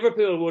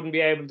Liverpool wouldn't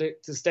be able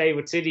to stay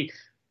with City,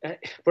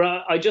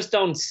 but I just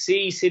don't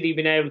see City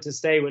being able to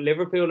stay with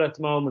Liverpool at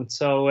the moment.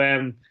 So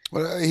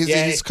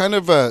he's kind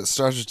of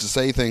started to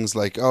say things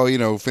like,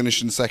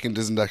 finishing second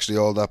isn't actually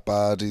all that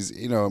bad.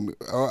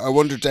 I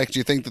wonder, Deck, do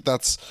you think he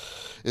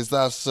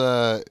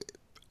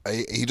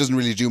doesn't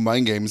really do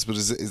mind games, but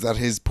is that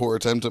his poor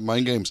attempt at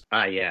mind games?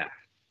 Yeah.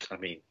 I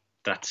mean,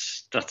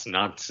 that's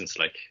nonsense.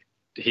 Like,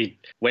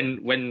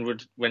 when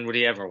would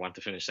he ever want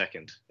to finish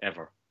second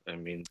ever? I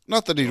mean,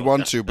 not that he'd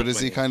want to, but is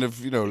he kind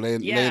of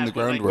laying the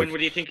groundwork? When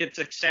would you think it's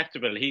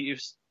acceptable?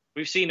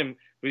 We've seen him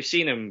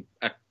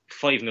at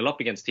 5-0 up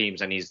against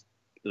teams, and he's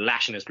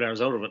lashing his players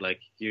out of it.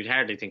 Like, you'd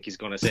hardly think he's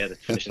going to say that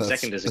finishing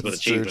second is a good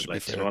achievement.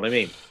 Like, you know what I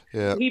mean?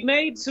 Yeah. He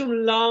made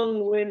some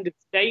long-winded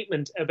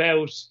statement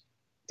about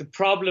the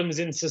problems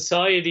in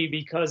society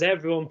because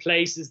everyone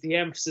places the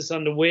emphasis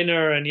on the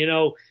winner, and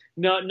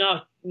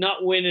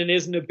not winning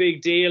isn't a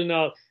big deal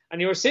now.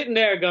 And you were sitting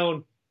there going,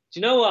 do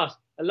you know what?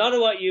 A lot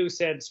of what you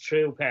said is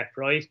true, Pep,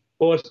 right?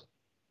 But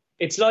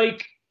it's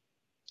like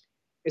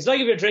if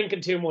you're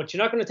drinking too much,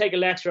 you're not going to take a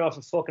lecture off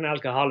a fucking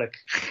alcoholic.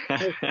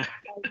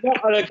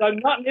 I'm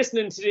not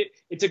listening to it.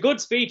 It's a good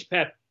speech,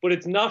 Pep, but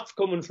it's not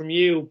coming from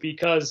you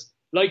because,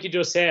 like you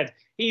just said,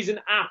 he's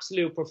an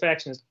absolute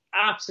perfectionist,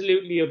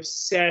 absolutely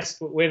obsessed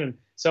with winning.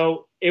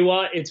 So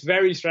it's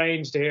very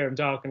strange to hear him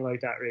talking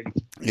like that, really.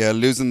 Yeah,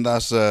 losing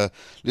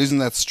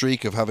that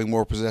streak of having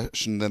more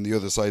possession than the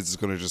other sides is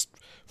going to just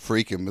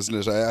freak him, isn't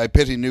it? I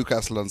pity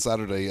Newcastle on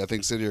Saturday. I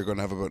think City are going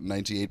to have about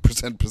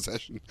 98%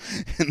 possession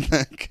in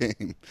that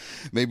game.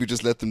 Maybe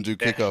just let them do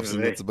kickoffs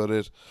and that's about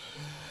it.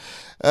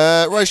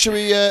 Right, should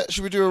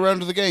we do a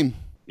round of the game?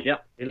 Yeah,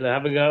 we'll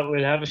have a go.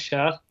 We'll have a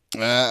shot.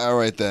 All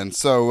right then.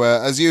 So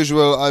as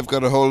usual, I've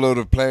got a whole load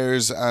of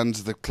players and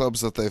the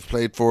clubs that they've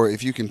played for.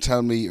 If you can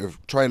tell me or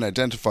try and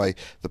identify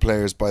the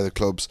players by the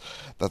clubs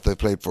that they've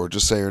played for,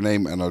 just say your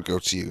name and I'll go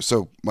to you.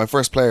 So my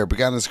first player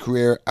began his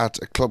career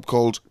at a club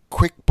called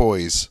Quick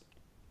Boys.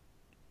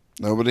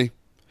 Nobody?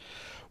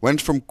 Went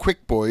from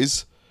Quick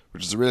Boys,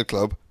 which is a real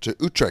club, to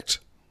Utrecht.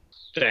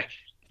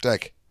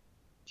 Deck.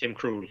 Tim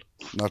Krul.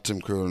 Not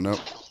Tim Krul, no.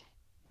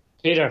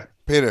 Peter.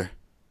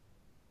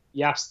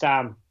 Jaap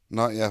Stam.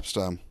 Not Jaap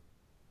Stam.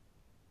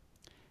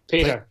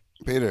 Peter.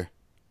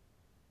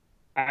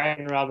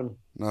 Aaron Robin.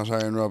 Not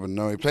Aaron Robin.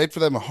 No, he played for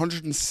them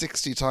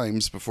 160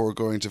 times before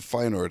going to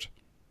Feyenoord.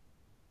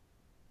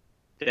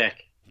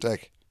 Deck.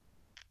 Deck.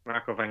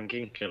 Marco van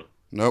Ginkel.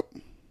 Nope.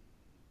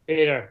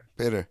 Peter.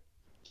 Peter.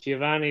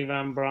 Giovanni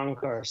van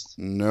Bronckhorst.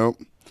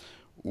 Nope.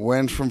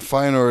 Went from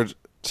Feyenoord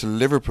to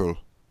Liverpool.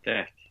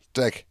 Deck.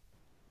 Deck.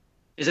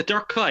 Is it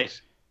Dirk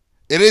Kuyt?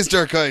 It is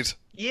Dirk Kuyt.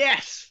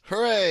 Yes!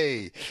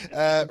 Hooray!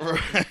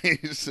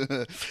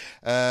 Right.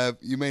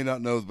 You may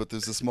not know, but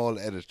there's a small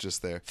edit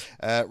just there.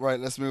 Right,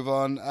 let's move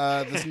on.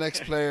 This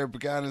next player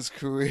began his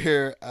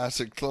career at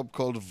a club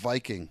called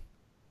Viking.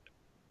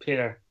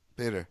 Peter.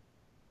 Peter.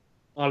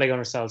 Ole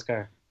Gunnar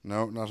Solskjaer.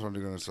 No, not Ole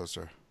Gunnar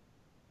Solskjaer.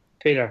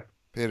 Peter.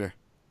 Peter.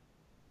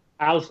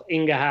 Alf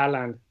Inge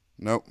Haaland.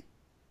 No.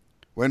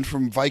 Went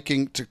from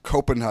Viking to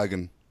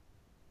Copenhagen.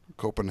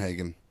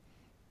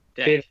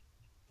 Deck. Peter.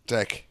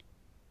 Deck.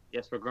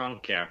 Jesper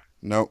Grønkjær.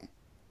 No.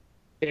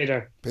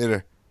 Peter.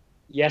 Peter.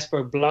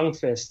 Jesper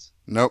Blomqvist.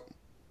 Nope.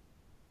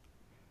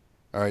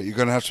 All right, you're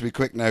going to have to be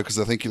quick now because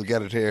I think you'll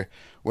get it here.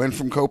 Went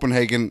from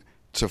Copenhagen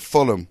to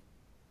Fulham.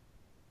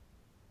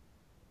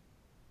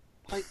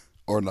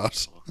 Or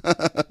not.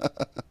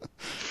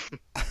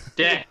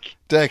 Deck.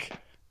 Deck.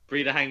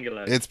 Breda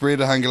Hangeland. It's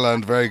Breda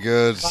Hangeland. Very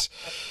good.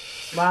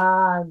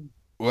 Man.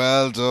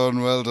 Well done.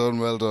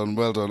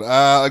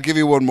 I'll give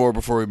you one more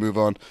before we move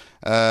on.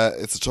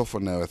 It's a tough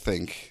one now, I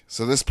think.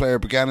 So this player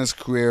began his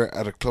career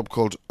at a club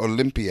called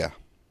Olympia.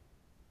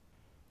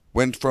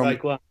 Went from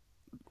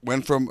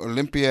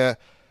Olympia,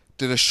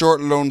 did a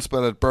short loan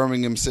spell at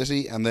Birmingham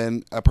City, and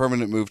then a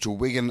permanent move to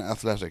Wigan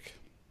Athletic.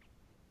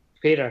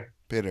 Peter.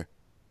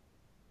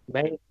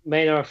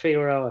 Maynard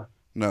Figueroa.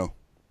 No.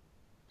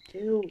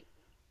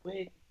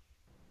 Wait.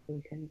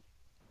 Okay.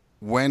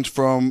 Went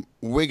from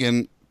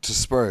Wigan to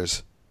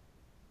Spurs.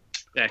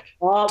 Deck.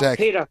 Oh, Deck.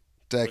 Peter.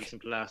 Deck. Wilson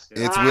Palacios.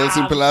 It's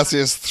Wilson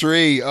Palacios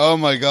 3. Oh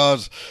my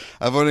God.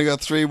 I've only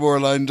got 3 more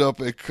lined up.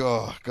 It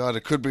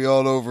could be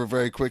all over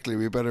very quickly.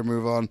 We better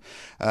move on.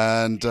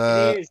 And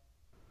It is.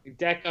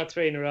 Deck got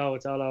 3 in a row.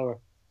 It's all over.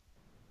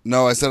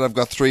 no, I said I've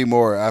got 3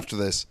 more after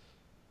this.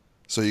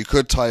 So you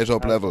could tie it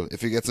up level.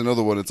 If he gets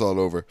another one, it's all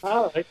over.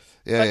 All right.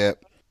 Yeah.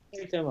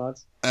 Take them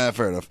odds.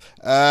 Fair enough.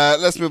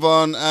 Let's move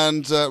on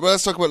and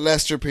let's talk about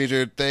Leicester,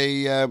 Peter.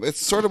 They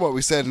it's sort of what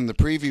we said in the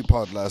preview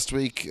pod last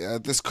week.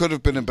 This could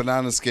have been a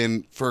banana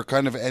skin for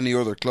kind of any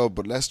other club,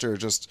 but Leicester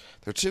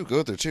they're too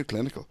good. They're too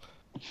clinical.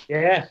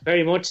 Yeah,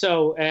 very much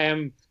so.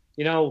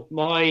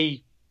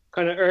 My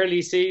kind of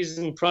early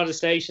season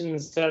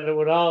protestations that it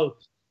would all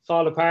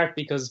fall apart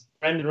because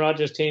Brendan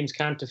Rodgers' teams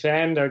can't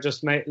defend are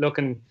just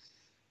looking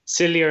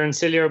sillier and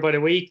sillier by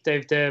the week.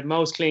 They've the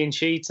most clean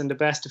sheets and the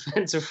best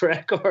defensive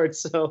record.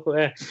 So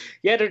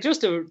they're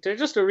just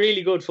a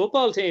really good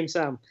football team,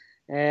 Sam.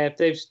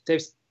 They've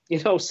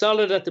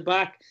solid at the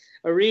back,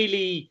 a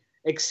really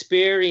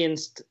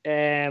experienced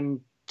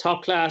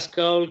top class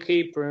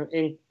goalkeeper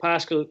in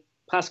Pascal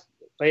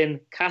in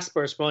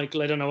Casper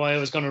Schmeichel. I don't know why I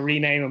was going to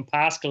rename him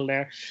Pascal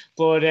there,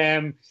 but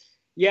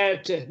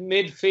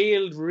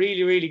midfield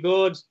really, really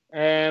good.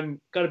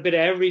 Got a bit of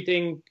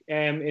everything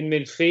in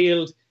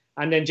midfield.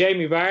 And then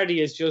Jamie Vardy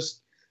is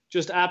just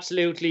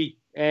absolutely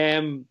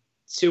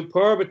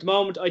superb at the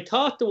moment. I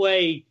thought the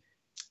way,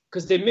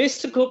 because they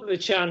missed a couple of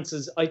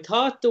chances, I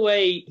thought the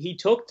way he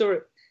took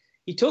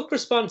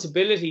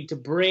responsibility to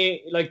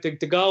bring, like the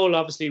goal,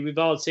 obviously we've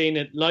all seen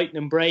it,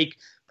 lightning break.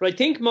 But I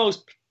think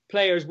most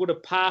players would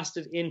have passed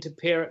it into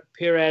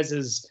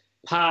Perez's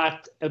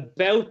path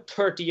about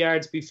 30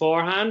 yards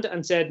beforehand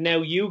and said, now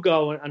you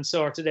go and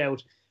sort it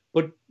out.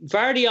 But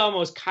Vardy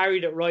almost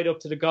carried it right up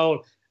to the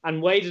goal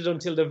and waited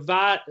until the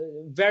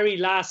very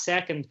last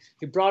second.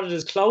 He brought it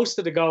as close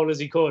to the goal as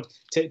he could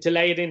to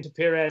lay it into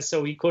Perez,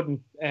 so he could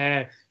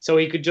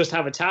just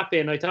have a tap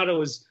in. I thought it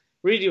was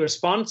really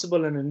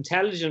responsible and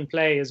intelligent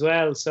play as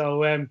well.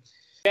 So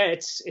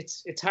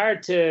it's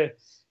hard to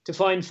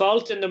find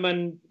fault in them.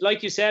 And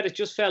like you said, it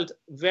just felt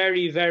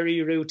very,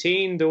 very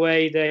routine the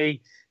way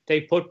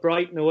they put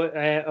Brighton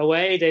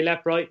away. They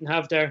let Brighton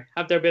have their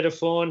bit of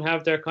fun,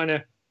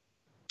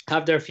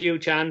 have their few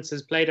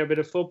chances, play their bit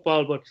of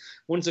football, but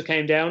once it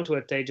came down to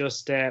it, they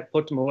just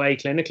put them away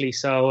clinically.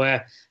 So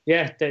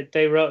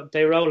they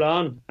roll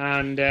on,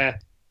 and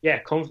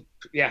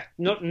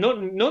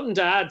nothing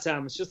to add,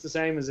 Sam. It's just the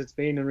same as it's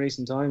been in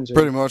recent times.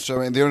 Really. Pretty much. I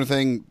mean, the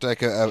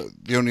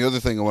only other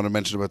thing I want to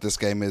mention about this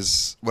game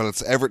is, well,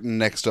 it's Everton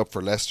next up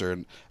for Leicester,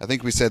 and I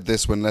think we said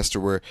this when Leicester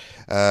were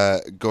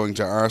going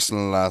to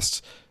Arsenal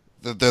last.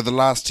 They're the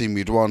last team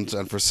you'd want,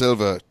 and for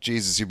Silva,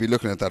 Jesus, you'd be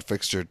looking at that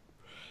fixture.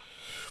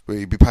 Well,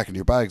 you'd be packing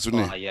your bags,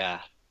 wouldn't you? Yeah.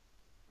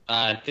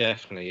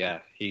 Definitely, yeah.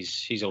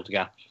 He's out the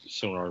gap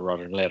sooner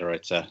rather than later,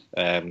 I'd say.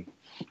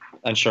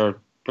 I'm sure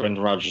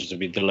Brendan Rodgers would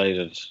be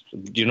delighted.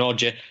 Jamie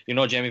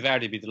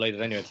Vardy would be delighted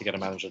anyway to get a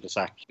manager to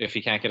sack. If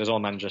he can't get his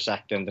own manager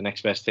sacked, then the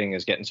next best thing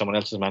is getting someone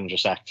else's manager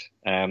sacked.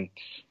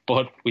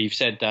 But we've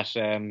said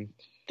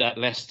that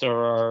Leicester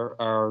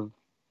are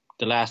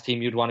the last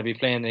team you'd want to be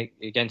playing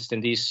against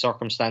in these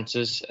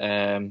circumstances.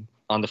 On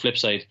the flip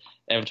side,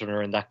 Everton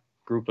are in that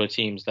group of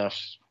teams that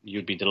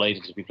you'd be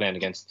delighted to be playing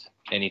against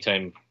any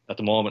time at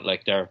the moment.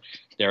 Like they're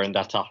in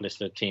that top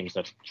list of teams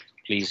that,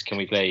 please, can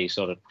we play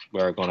so that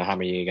we're going to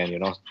hammer you again? You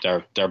know,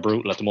 they're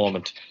brutal at the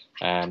moment.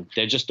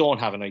 They just don't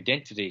have an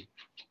identity.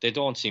 They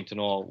don't seem to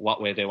know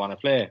what way they want to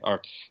play,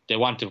 or they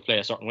want to play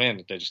a certain way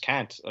and they just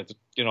can't.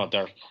 You know,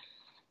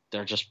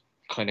 they're just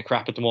kind of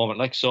crap at the moment.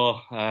 Like so,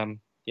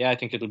 I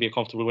think it'll be a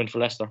comfortable win for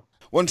Leicester.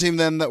 One team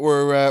then that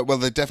were,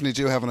 they definitely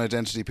do have an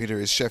identity, Peter,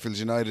 is Sheffield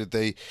United.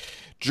 They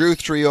drew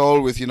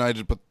 3-3 with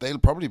United, but they'll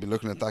probably be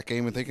looking at that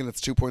game and thinking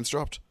it's 2 points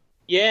dropped.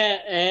 Yeah,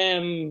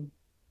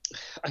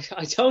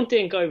 I don't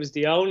think I was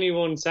the only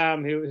one,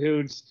 Sam,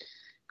 who'd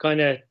kind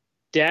of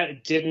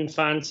didn't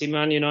fancy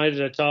Man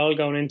United at all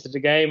going into the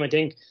game. I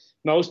think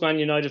most Man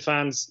United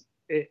fans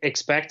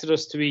expected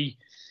us to be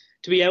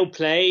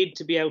outplayed,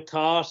 to be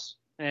outthought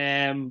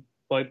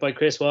by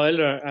Chris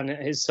Wilder and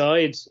his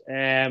side.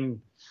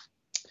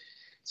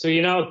 So,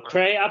 you know,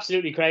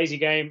 absolutely crazy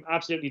game,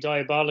 absolutely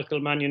diabolical.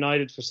 Man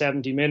United for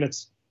 70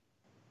 minutes.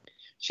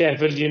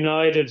 Sheffield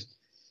United,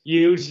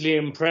 hugely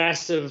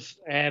impressive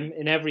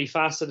in every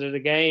facet of the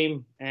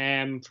game,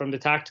 from the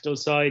tactical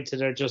side to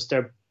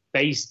their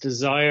base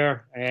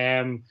desire.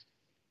 And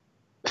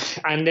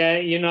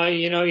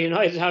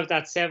United have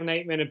that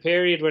 7-8 minute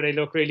period where they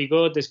look really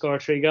good. They score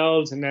 3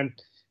 goals, and then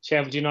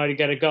Sheffield United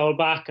get a goal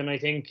back. And I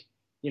think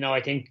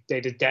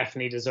they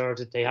definitely deserved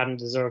it. They hadn't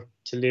deserved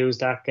to lose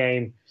that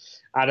game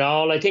at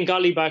all. I think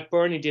Ollie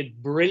Blackburn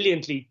did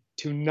brilliantly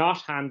to not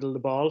handle the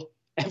ball.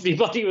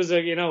 Everybody was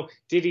did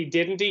he,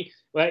 didn't he?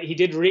 Well, he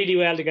did really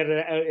well to get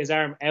his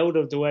arm out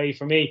of the way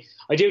for me.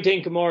 I do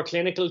think a more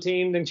clinical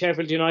team than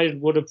Sheffield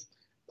United would have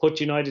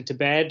put United to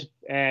bed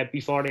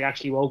before they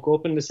actually woke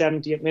up in the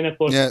 70th minute.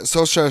 But yeah,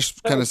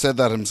 Solskjaer kind of said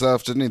that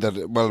himself, didn't he?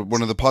 That, well,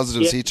 one of the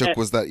positives he took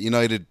was that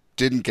United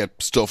didn't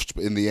get stuffed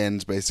in the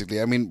end,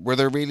 basically. I mean, were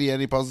there really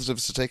any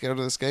positives to take out of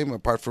this game,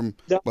 apart from,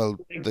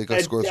 they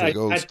got scored 3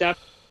 goals?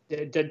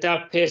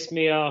 That pissed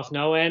me off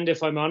no end,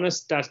 if I'm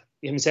honest, that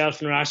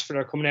himself and Rashford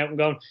are coming out and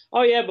going,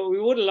 oh yeah, but we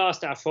would have lost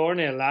that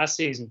 4-0 last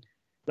season.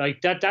 Like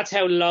that's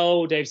how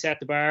low they've set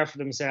the bar for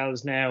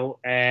themselves now.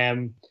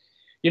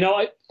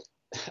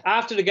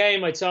 After the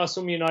game, I saw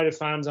some United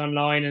fans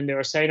online and they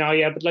were saying, oh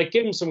yeah, but like,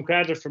 give them some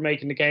credit for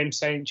making the game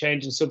change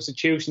and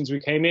substitutions. We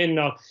came in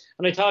now.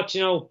 And I thought,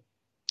 I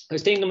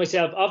was thinking to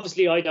myself,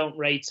 obviously I don't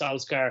rate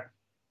Solskjaer.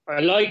 I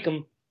like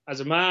him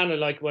as a man. I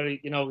like what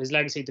his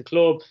legacy at the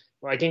club,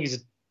 where I think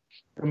he's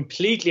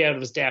completely out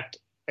of his depth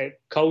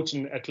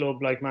coaching a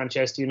club like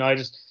Manchester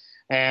United.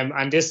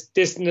 And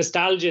this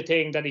nostalgia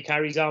thing that he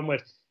carries on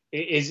with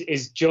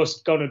is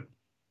just going to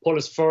pull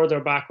us further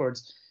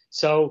backwards.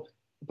 So,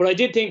 but I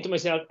did think to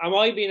myself, am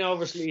I being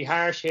overly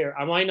harsh here?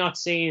 Am I not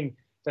seeing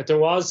that there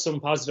was some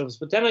positives?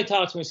 But then I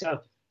thought to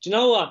myself, do you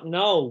know what?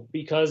 No,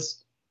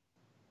 because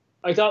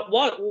I thought,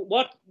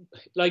 what,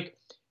 like,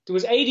 there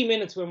was 80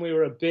 minutes when we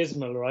were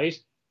abysmal, right?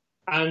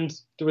 And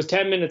there was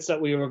 10 minutes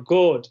that we were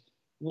good.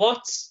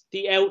 What's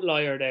the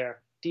outlier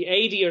there? The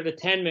 80 or the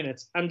 10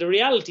 minutes? And the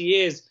reality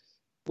is,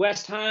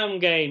 West Ham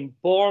game,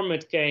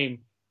 Bournemouth game,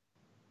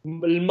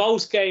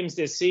 most games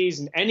this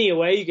season, any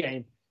away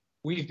game,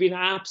 we've been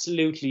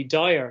absolutely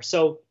dire.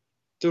 So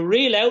the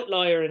real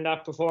outlier in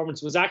that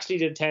performance was actually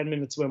the 10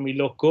 minutes when we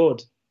look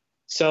good.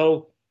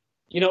 So,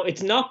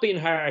 it's not being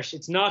harsh.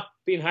 It's not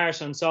being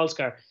harsh on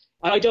Solskjaer.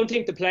 I don't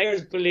think the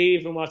players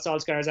believe in what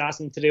Solskjaer is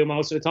asking them to do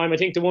most of the time. I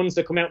think the ones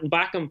that come out and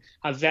back him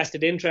have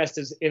vested interest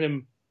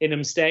in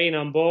him staying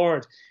on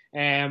board.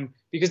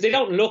 Because they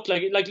don't look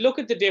look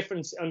at the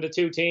difference on the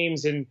two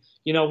teams and,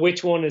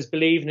 which one is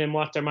believing in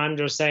what their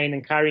manager is saying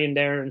and carrying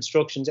their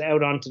instructions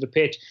out onto the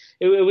pitch.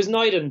 It was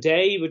night and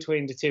day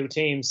between the two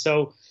teams.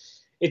 So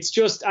it's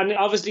just, and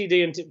obviously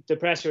the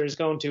pressure is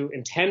going to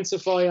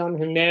intensify on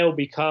him now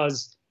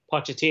because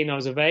Pochettino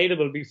is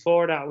available.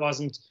 Before that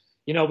wasn't,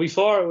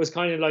 before it was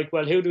kind of like,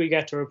 well, who do we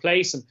get to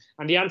replace him?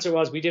 And the answer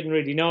was we didn't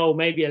really know,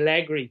 maybe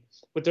Allegri.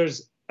 But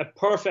there's a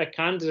perfect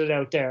candidate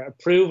out there, a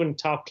proven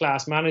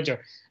top-class manager.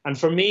 And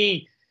for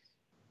me,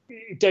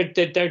 they're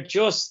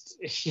just,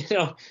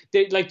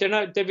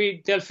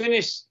 they'll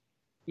finish.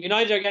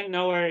 United are getting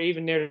nowhere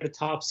even near the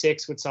top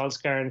 6 with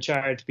Solskjaer in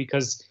charge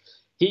because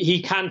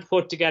he can't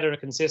put together a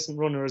consistent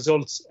run of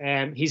results.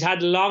 He's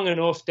had long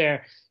enough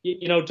there.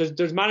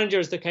 There's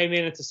managers that came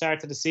in at the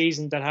start of the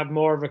season that have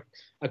more of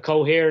a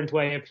coherent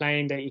way of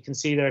playing that you can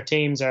see their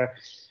teams are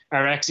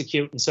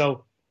executing.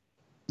 So,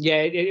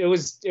 yeah, it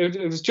was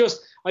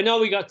just, I know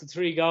we got the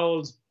 3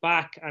 goals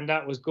back and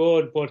that was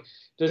good, but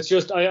there's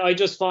just, I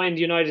just find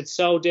United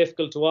so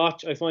difficult to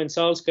watch. I find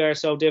Solskjaer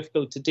so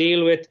difficult to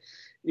deal with.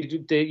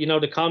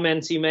 The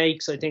comments he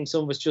makes, I think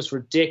some of it's just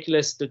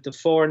ridiculous. That the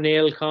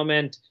 4-0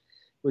 comment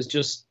was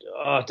just,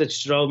 that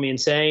just drove me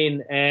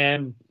insane.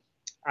 It's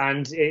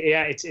going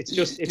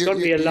to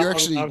be a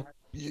long.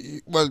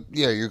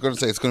 You're going to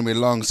say it's going to be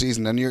a long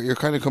season, and you're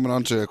kind of coming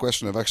on to a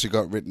question I've actually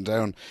got written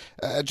down.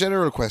 A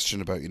general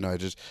question about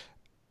United.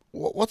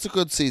 What's a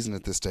good season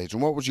at this stage,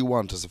 and what would you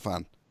want as a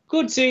fan?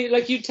 Good season,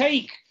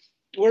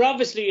 we're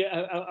obviously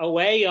a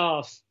way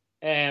off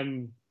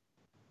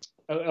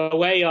a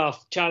way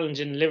off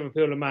challenging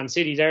Liverpool and Man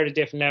City. They're at a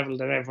different level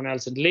than everyone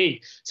else in the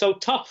league. So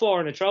top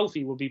 4 in a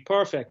trophy would be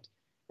perfect.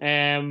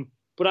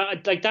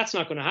 But that's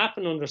not going to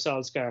happen under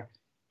Solskjaer.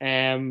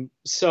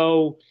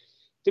 So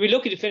they'll be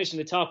lucky to finish in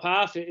the top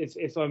half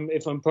if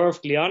I'm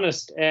perfectly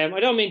honest. I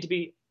don't mean to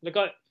be like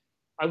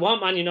I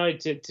want Man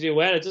United to do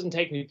well. It doesn't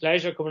take me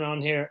pleasure coming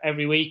on here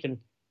every week and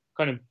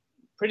kind of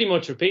pretty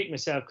much repeat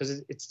myself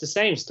because it's the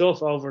same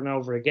stuff over and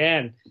over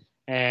again.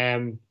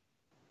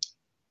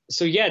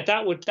 So yeah,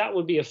 that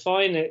would be a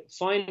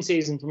fine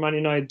season for Man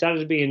United. That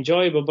would be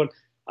enjoyable, but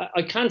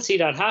I can't see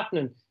that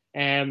happening.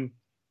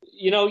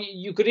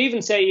 You could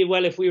even say,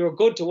 well, if we were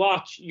good to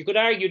watch, you could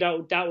argue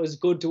that was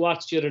good to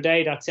watch the other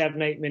day, that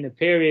 7-8 minute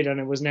period, and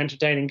it was an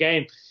entertaining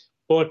game.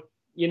 But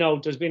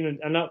there's been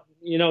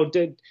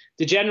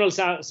the general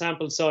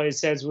sample size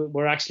says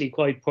we're actually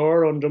quite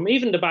poor under them.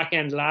 Even the back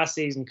end last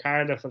season,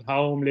 Cardiff at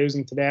home,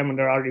 losing to them when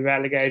they're already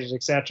relegated,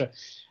 etc.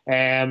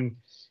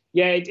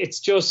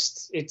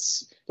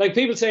 It's like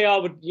people say,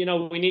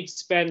 but we need to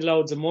spend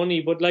loads of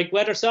money. But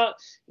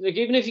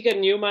even if you get a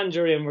new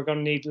manager in, we're going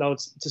to need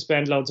to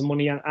spend loads of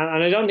money. And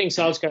I don't think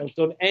Solskjaer has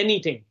done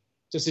anything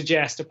to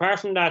suggest, apart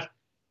from that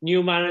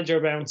new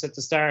manager bounce at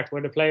the start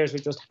where the players were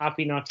just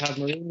happy not to have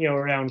Mourinho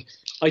around.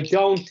 I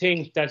don't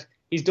think that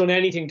he's done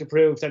anything to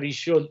prove that he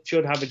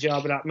should have a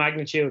job of that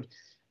magnitude.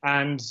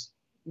 And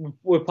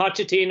with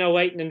Pochettino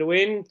waiting in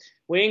the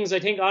wings, I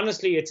think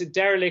honestly it's a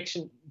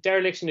dereliction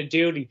of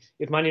duty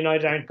if Man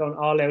United aren't going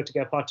all out to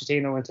get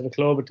Pochettino into the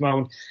club at the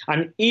moment.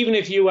 And even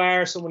if you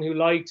are someone who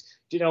likes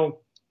Solskjaer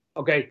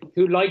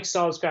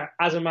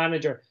as a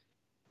manager,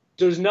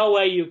 there's no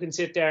way you can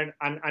sit there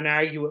and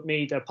argue with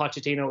me that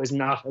Pochettino is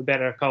not a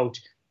better coach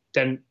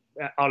than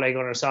Ole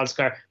Gunnar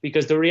Solskjaer,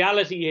 because the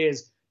reality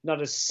is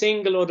not a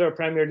single other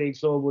Premier League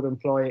club would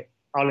employ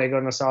Ole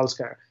Gunnar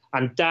Solskjaer,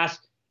 and that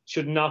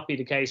should not be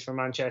the case for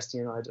Manchester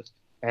United.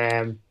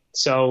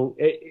 So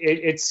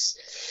it's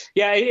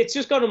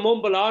just going to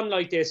mumble on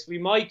like this. We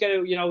might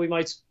we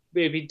might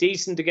be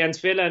decent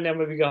against Villa, and then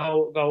we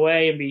go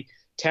away and be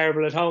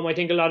terrible at home. I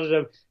think a lot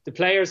of the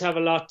players have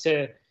a lot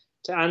to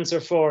answer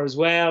for as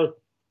well.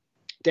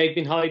 They've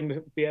been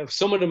hiding.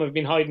 Some of them have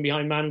been hiding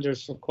behind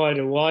managers for quite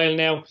a while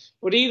now.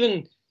 But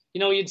even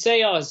you'd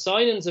say his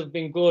signings have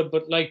been good,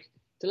 but like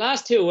the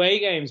last 2 away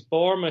games,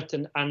 Bournemouth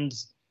and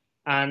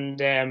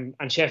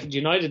Sheffield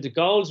United, the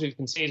goals we've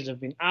conceded have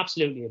been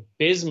absolutely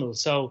abysmal.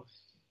 So,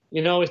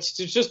 it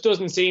just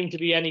doesn't seem to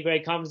be any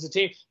great confidence in the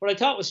team. What I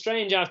thought was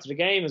strange after the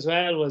game as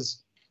well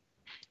was,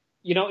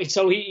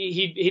 so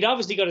he'd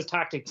obviously got his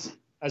tactics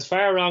as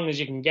far wrong as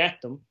you can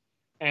get them.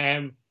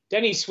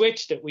 Then he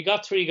switched it. We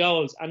got 3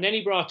 goals, and then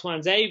he brought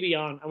Twanzebe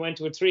on and went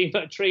to a 3,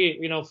 5 at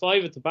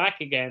the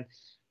back again.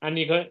 And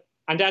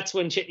that's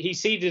when he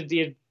ceded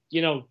the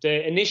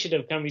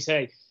initiative,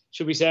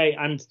 should we say,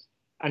 and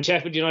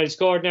Sheffield United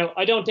scored. Now,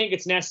 I don't think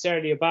it's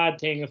necessarily a bad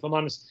thing, if I'm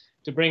honest,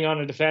 to bring on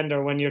a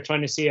defender when you're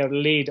trying to see out a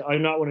lead.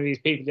 I'm not one of these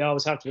people you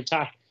always have to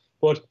attack.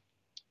 But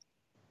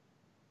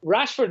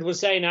Rashford was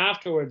saying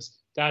afterwards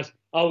that,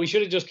 we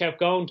should have just kept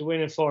going to win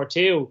it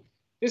 4-2.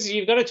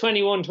 You've got a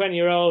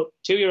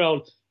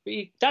 2-year-old.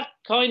 That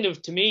kind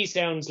of, to me,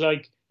 sounds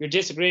like you're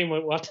disagreeing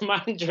with what the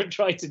manager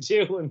tried to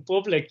do in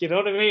public. You know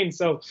what I mean?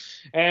 So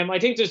I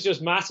think there's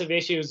just massive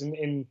issues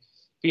in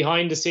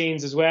behind the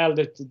scenes as well.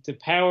 The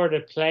power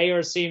that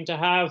players seem to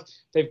have.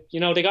 They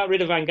got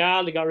rid of Van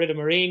Gaal, they got rid of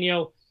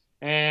Mourinho,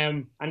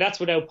 and that's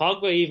without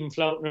Pogba even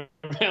floating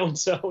around.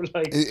 So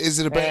is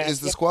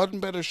the squad in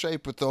better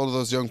shape with all of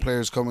those young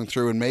players coming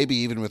through, and maybe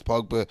even with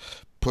Pogba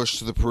pushed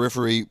to the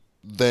periphery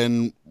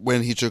than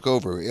when he took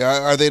over?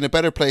 Are they in a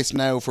better place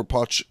now for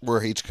Poch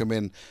where he to come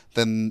in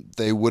than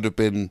they would have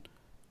been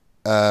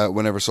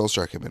whenever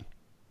Solskjaer came in?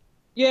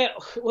 Yeah,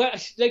 well,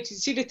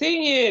 see, the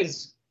thing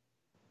is,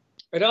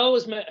 it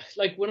always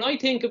when I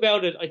think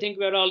about it, I think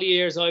about all the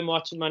years I'm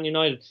watching Man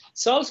United.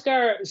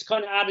 Solskjaer's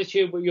kind of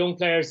attitude with young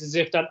players is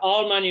if that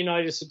all Man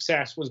United's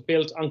success was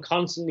built on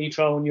constantly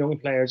throwing young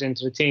players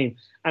into the team,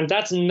 and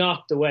that's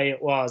not the way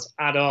it was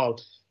at all.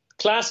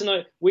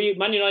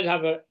 Man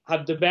United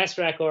have the best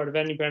record of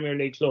any Premier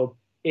League club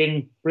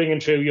in bringing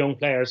through young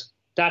players.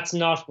 That's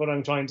not what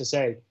I'm trying to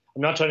say.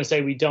 I'm not trying to say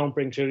we don't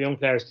bring through young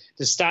players.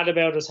 The stat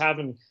about us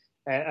having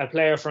a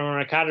player from our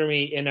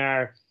academy in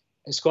our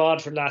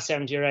squad for the last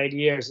 70 or 80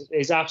 years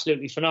is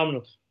absolutely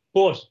phenomenal.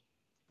 But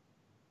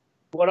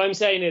what I'm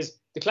saying is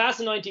the class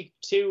of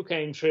 92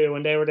 came through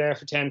and they were there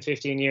for 10,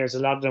 15 years. A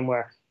lot of them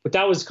were. But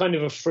that was kind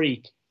of a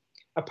freak.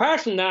 Apart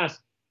from that,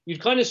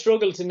 you'd kind of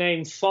struggle to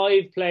name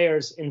 5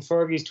 players in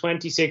Fergie's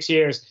 26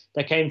 years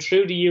that came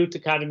through the youth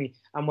academy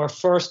and were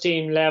first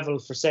team level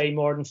for, say,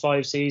 more than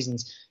 5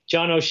 seasons.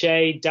 John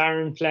O'Shea,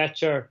 Darren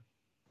Fletcher.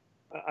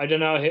 I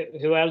don't know,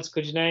 who else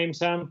could you name,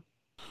 Sam?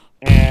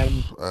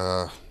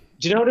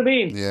 Do you know what I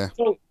mean? Yeah.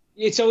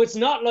 So it's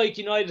not like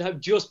United have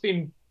just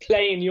been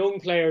playing young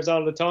players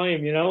all the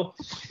time,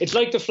 It's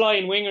like the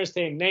flying wingers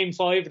thing. Name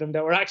 5 of them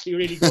that were actually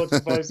really good for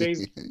 5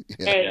 seasons.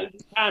 I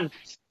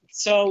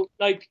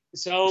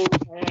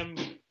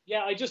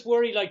just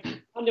worry,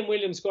 Brandon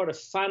Williams scored a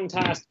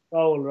fantastic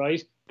goal,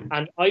 right?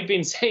 And I've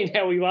been saying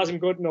how he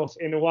wasn't good enough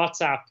in a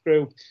WhatsApp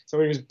group, so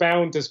he was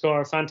bound to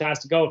score a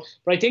fantastic goal.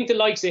 But I think the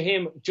likes of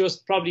him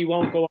just probably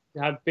won't go on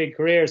to have big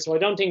careers. So I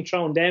don't think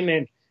throwing them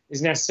in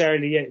is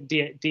necessarily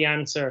the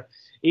answer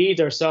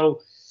either.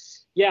 So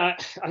yeah,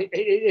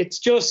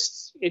 it's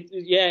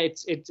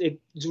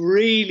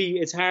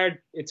hard.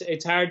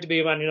 It's hard to be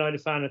a Man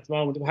United fan at the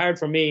moment. Hard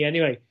for me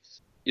anyway.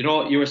 You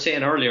know, you were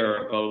saying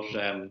earlier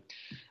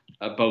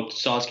about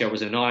Solskjaer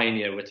was annoying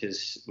you with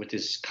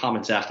his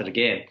comments after the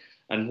game,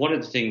 and one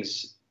of the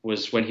things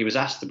was when he was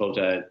asked about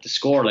the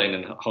scoreline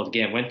and how the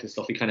game went and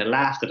stuff, he kind of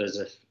laughed at it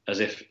as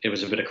if it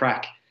was a bit of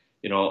crack.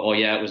 You know, oh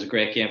yeah, it was a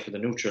great game for the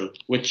neutral,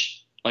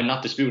 which I'm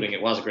not disputing.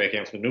 It was a great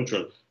game for the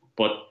neutral,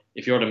 but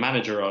if you're the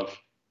manager of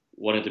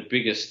one of the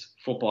biggest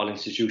football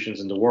institutions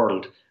in the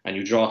world and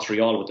you draw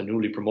 3-3 with the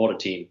newly promoted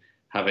team,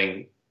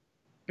 having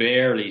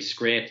barely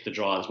scraped the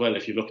draw as well,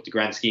 if you look at the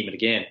grand scheme of the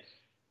game,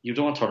 you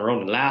don't turn around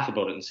and laugh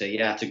about it and say,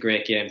 yeah, it's a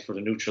great game for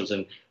the neutrals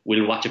and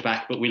we'll watch it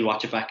back, but we'll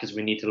watch it back because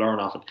we need to learn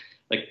off it.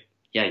 Like,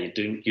 yeah, you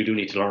do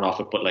need to learn off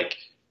it, but like,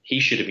 he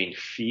should have been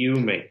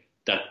fuming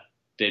that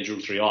they drew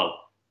 3-3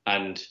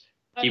 and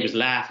he was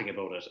laughing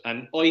about it.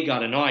 And I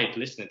got annoyed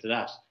listening to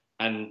that.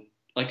 And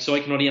like, so I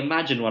can only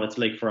imagine what it's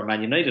like for a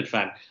Man United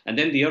fan. And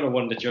then the other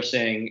one that you're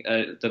saying,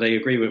 that I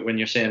agree with when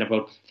you're saying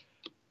about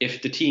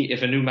if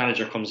a new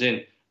manager comes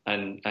in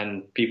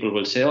and people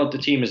will say, oh, the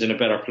team is in a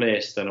better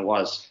place than it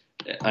was.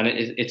 And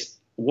it's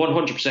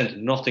 100%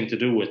 nothing to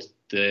do with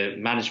the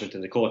management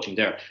and the coaching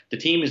there. The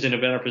team is in a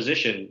better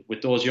position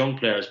with those young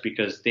players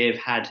because they've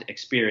had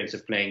experience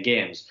of playing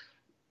games.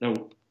 Now,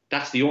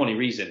 that's the only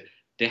reason.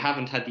 They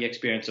haven't had the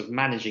experience of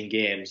managing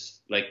games,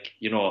 like,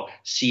 you know,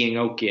 seeing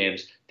out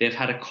games. They've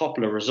had a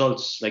couple of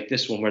results like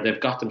this one where they've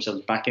got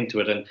themselves back into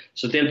it. And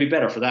so they'll be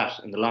better for that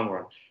in the long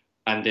run.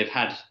 And they've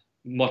had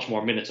much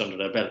more minutes under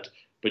their belt.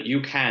 But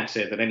you can't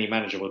say that any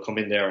manager will come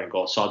in there and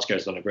go,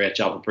 Solskjaer's done a great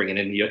job of bringing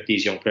in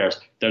these young players.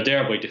 They're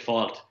there by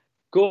default.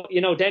 Go,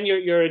 you know, then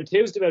you're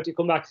enthused about to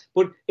come back.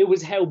 But it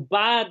was how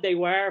bad they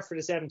were for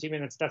the 70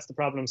 minutes. That's the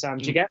problem, Sam.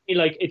 Do you get me?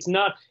 Like, it's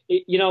not,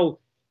 you know,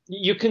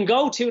 you can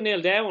go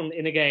 2-0 down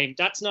in a game.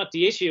 That's not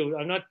the issue.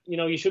 I'm not, you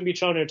know, you shouldn't be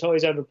throwing your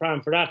toys out of the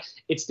pram for that.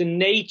 It's the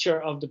nature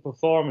of the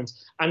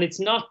performance. And it's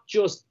not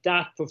just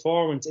that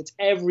performance. It's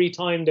every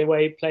time they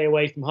play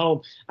away from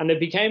home. And it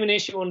became an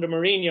issue under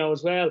Mourinho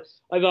as well.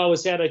 I've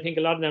always said I think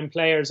a lot of them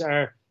players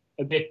are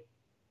a bit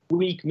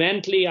weak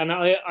mentally. And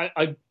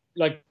I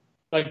like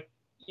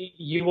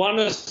you want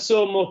to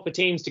sum up a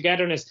team's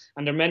togetherness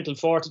and their mental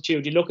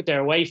fortitude. You look at their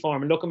away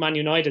form and look at Man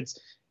United's.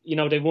 You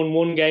know, they've won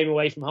one game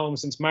away from home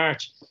since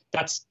March.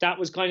 That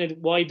was kind of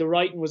why the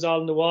writing was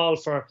all on the wall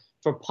for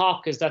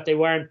POC, is that they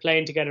weren't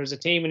playing together as a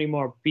team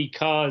anymore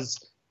because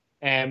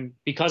of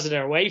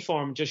their away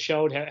form. Just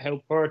showed how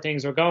poor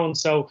things were going.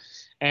 So,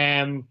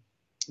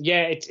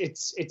 yeah,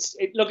 it's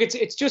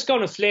just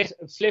going to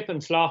flip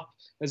and flop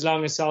as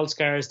long as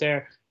Solskjaer is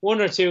there.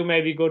 One or two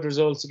maybe good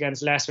results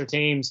against lesser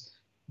teams,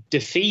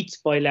 defeats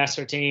by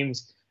lesser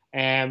teams.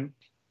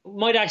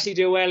 Might actually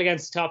do well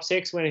against the top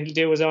six when he'll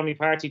do his only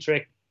party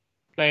trick,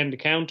 playing the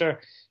counter.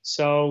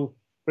 So,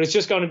 but it's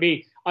just going to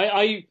be,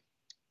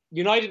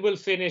 United will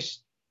finish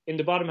in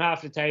the bottom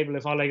half of the table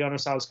if Ole Gunnar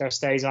Solskjaer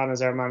stays on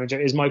as our manager,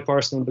 is my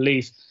personal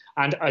belief.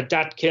 And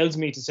that kills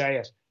me to say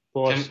it.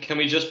 But can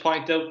we just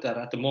point out that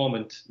at the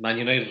moment, Man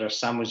United are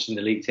sandwiched in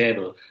the league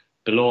table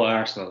below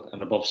Arsenal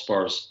and above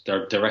Spurs.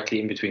 They're directly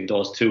in between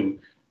those two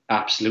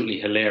absolutely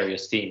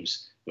hilarious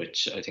teams,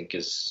 which I think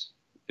is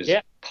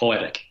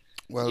poetic.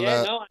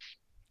 Well,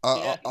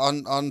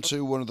 on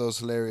to one of those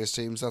hilarious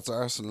teams. That's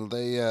Arsenal.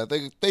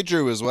 They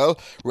drew as well,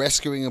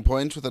 rescuing a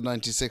point with a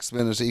 96th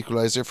minute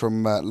equaliser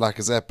from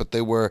Lacazette. But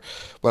they were,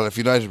 well, if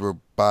United were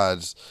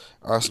bad,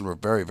 Arsenal were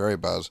very, very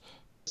bad.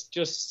 It's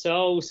just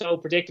so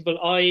predictable.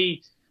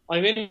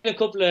 I'm in a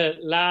couple of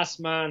last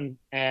man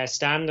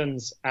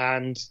standings,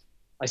 and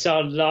I saw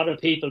a lot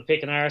of people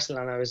picking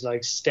Arsenal, and I was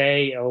like,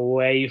 stay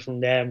away from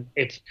them.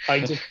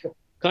 I just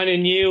kind of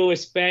knew,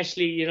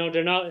 especially, you know,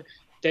 they're not.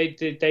 They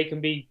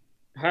can be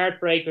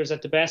heartbreakers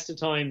at the best of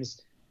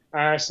times,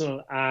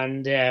 Arsenal,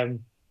 and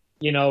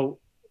you know,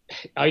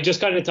 I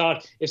just kind of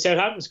thought if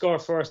Southampton score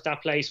first,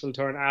 that place will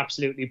turn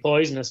absolutely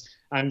poisonous.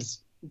 And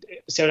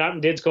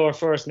Southampton did score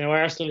first. Now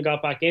Arsenal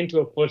got back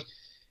into it, but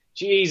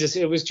Jesus,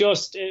 it was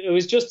just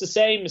the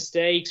same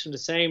mistakes from the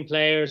same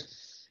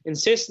players,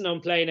 insisting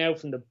on playing out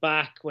from the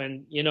back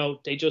when, you know,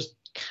 they just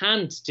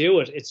can't do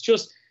it. It's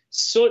just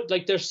so,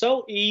 like, they're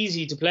so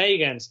easy to play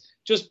against.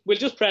 We'll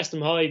just press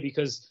them high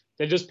because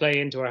they'll just play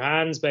into our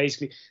hands,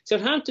 basically.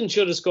 Southampton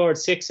should have scored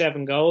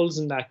 6-7 goals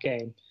in that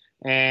game.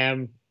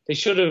 They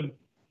should have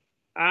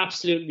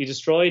absolutely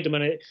destroyed them.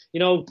 And,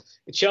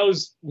 it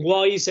shows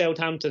why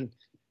Southampton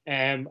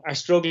are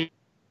struggling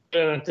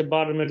at the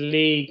bottom of the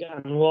league,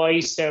 and why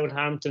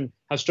Southampton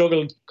have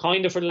struggled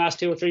kind of for the last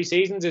 2 or 3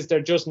 seasons is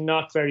they're just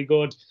not very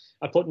good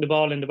at putting the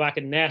ball in the back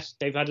of the net.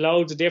 They've had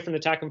loads of different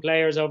attacking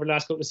players over the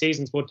last couple of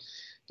seasons, but,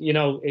 you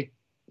know,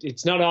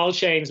 it's not all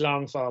Shane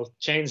Long's fault.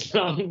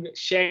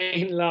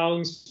 Shane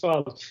Long's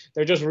fault.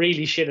 They're just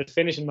really shit at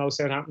finishing, most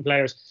Southampton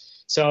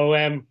players. So,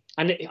 and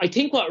I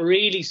think what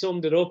really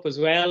summed it up as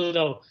well,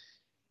 though,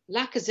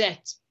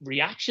 Lacazette's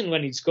reaction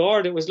when he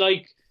scored, it was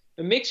like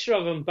a mixture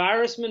of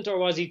embarrassment, or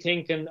was he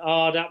thinking,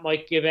 oh, that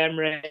might give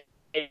Emery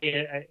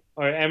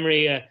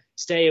a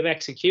stay of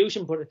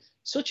execution? But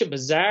such a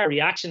bizarre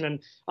reaction, and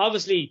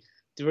obviously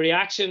the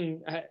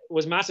reaction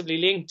was massively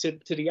linked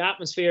to the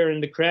atmosphere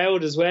in the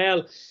crowd as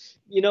well.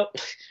 You know,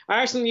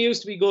 Arsenal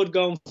used to be good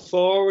going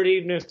forward,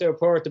 even if they're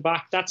poor at the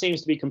back. That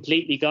seems to be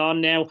completely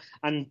gone now,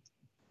 and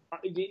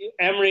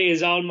Emery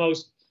has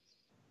almost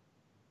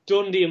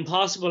done the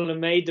impossible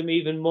and made them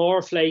even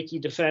more flaky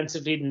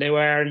defensively than they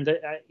were in the,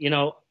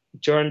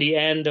 during the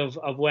end of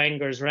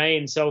Wenger's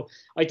reign. So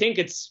I think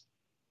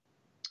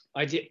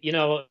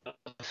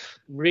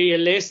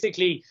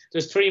realistically,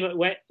 there's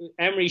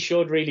Emery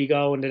should really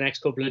go in the next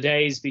couple of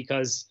days,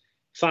 because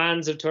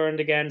fans have turned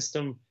against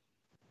him.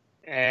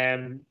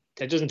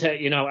 That doesn't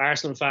take,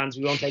 Arsenal fans,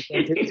 we won't take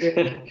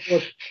them.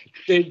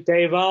 But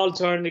they've all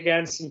turned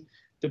against him.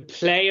 The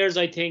players,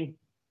 I think,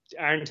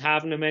 aren't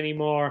having him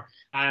anymore.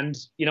 And,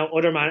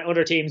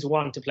 other teams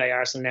want to play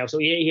Arsenal now. So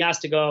he has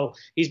to go.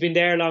 He's been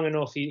there long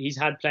enough. He's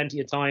had plenty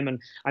of time. And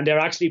they're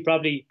actually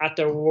probably at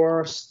their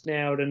worst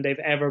now than they've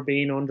ever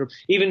been under.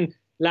 Even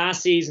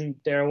last season,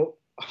 their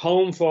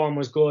home form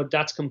was good.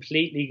 That's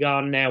completely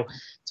gone now.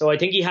 So I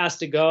think he has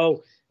to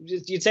go.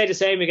 You'd say the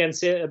same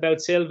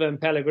about Silva and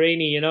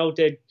Pellegrini. I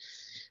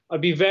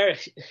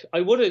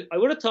would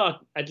have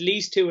thought at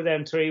least two of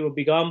them three would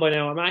be gone by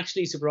now. I'm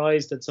actually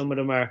surprised that some of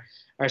them are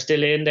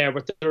still in there.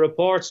 But the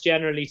reports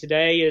generally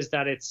today is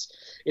that it's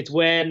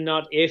when,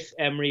 not if,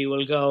 Emery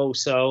will go.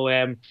 So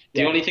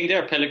the only thing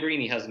there,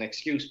 Pellegrini has an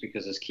excuse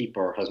because his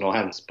keeper has no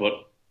hands, but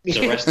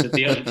the rest of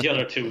the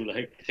other two,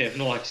 they have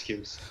no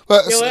excuse.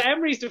 Well,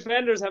 Emery's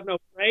defenders have no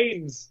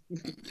brains.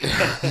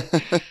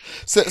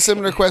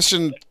 Similar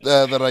question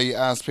that I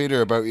asked Peter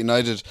about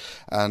United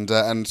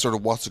and sort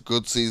of what's a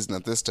good season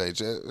at this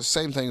stage.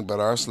 Same thing about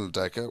Arsenal,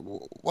 Decca.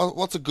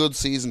 What's a good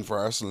season for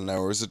Arsenal now,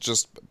 or is it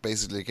just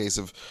basically a case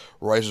of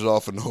write it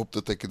off and hope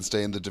that they can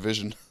stay in the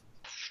division?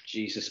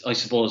 Jesus, I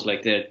suppose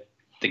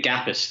the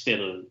gap is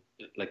still,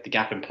 the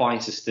gap in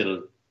points is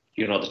still,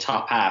 the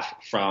top half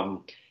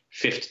from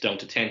 5th down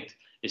to 10th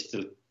is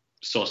still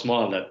so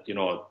small that,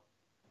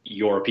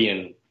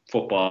 European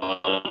football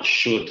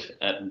should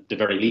at the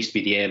very least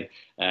be the aim.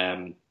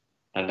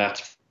 And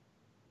that's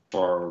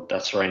for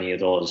any of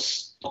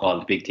those, all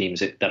the big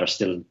teams that are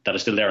still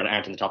there and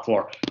aren't in the top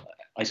four.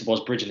 I suppose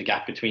bridging the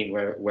gap between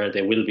where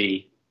they will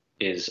be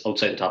is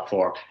outside the top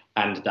four,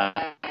 and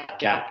that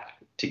gap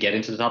to get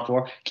into the top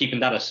four,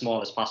 keeping that as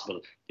small as possible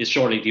is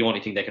surely the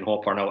only thing they can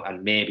hope for now.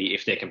 And maybe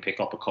if they can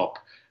pick up a cup,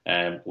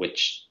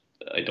 which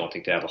I don't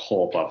think they have a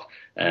hope of,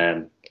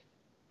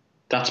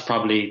 that's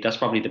probably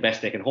the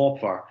best they can hope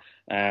for.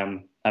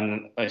 And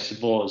I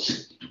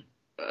suppose,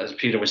 as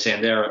Peter was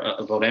saying there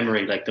about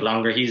Emery, the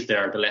longer he's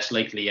there, the less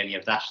likely any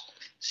of that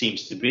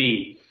seems to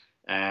be.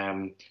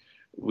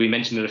 We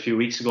mentioned it a few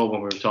weeks ago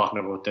when we were talking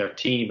about their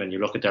team, and you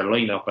look at their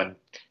lineup, and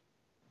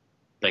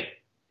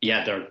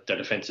their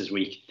defense is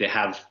weak. They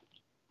have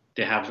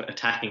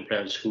attacking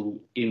players who,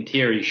 in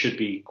theory, should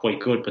be quite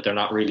good, but they're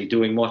not really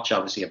doing much.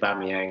 Obviously,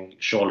 Aubameyang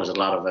shoulders a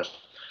lot of it.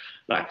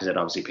 Like I said,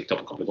 obviously picked up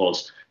a couple of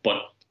goals,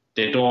 but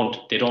they don't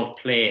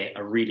play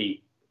a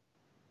really,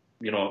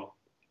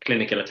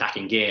 clinical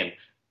attacking game.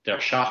 They're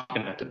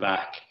shocking at the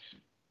back.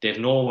 They've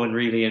no one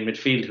really in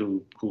midfield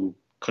who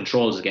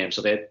controls the game.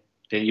 So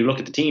you look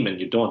at the team and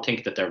you don't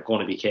think that they're going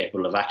to be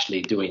capable of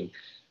actually doing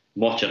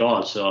much at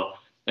all. So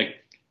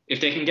if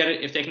they can get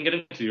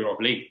into the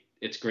Europa League,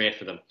 it's great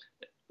for them.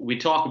 We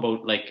talk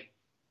about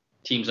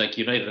teams like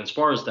United and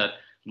Spurs that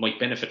might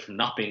benefit from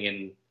not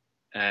being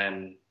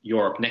in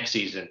Europe next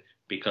season,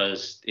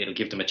 because it'll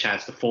give them a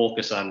chance to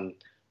focus on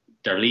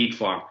their league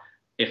form.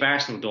 If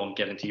Arsenal don't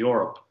get into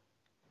Europe,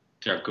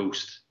 they're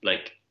goosed.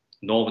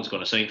 No one's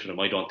going to sign for them,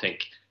 I don't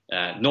think.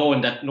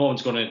 Knowing that no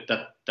one's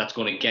that's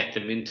going to get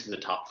them into the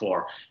top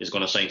four is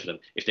going to sign for them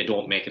if they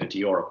don't make it into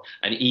Europe.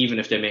 And even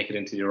if they make it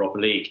into the Europa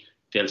League,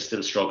 they'll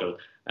still struggle.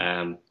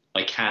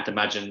 I can't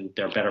imagine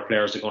their better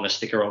players are going to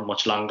stick around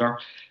much longer.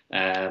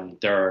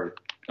 They're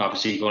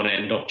obviously going to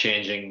end up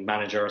changing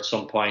manager at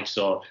some point,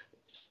 so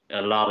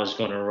a lot is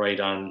going to ride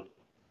on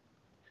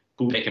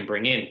who they can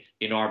bring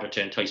in order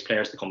to entice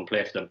players to come and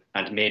play for them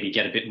and maybe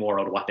get a bit more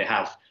out of what they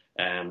have.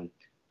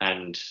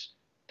 And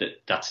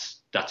that's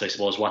I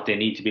suppose what they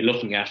need to be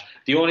looking at.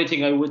 The only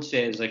thing I would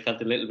say is I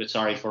felt a little bit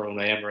sorry for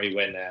Unai Emery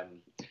when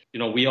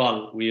we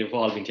have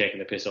all been taking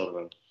the piss out of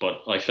him,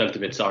 but I felt a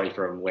bit sorry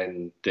for him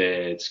when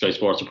the Sky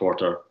Sports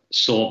reporter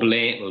so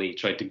blatantly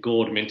tried to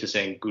goad him into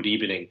saying good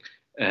evening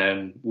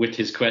with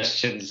his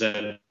questions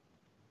and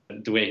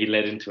the way he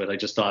led into it. I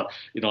just thought,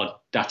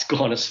 that's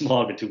gone a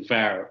small bit too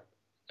far.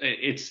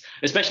 It's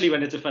especially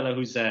when it's a fella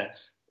who's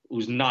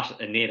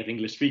not a native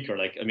English speaker.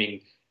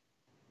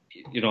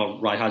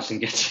 Roy Hodgson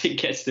gets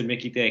the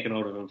mickey taken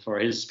out of him for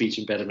his speech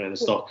impediment and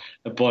stuff.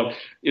 But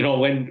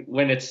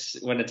when it's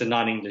a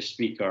non-English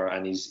speaker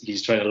and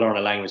he's trying to learn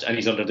a language and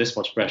he's under this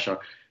much pressure,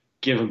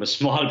 give him a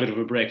small bit of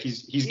a break.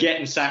 He's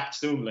getting sacked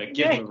soon. Like,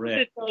 give him a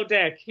break.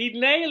 He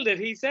nailed it.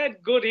 He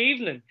said good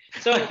evening.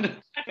 So.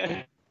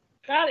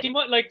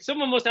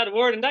 Someone must have had a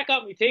word, and that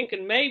got me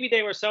thinking maybe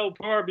they were so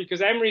poor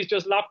because Emery's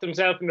just locked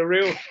himself in the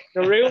room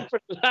for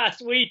the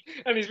last week,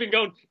 and he's been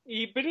going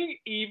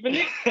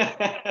evening.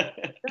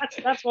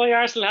 That's why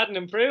Arsenal hadn't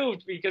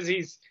improved, because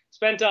he's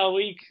spent all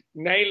week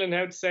nailing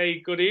how to say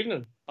good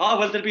evening. Oh,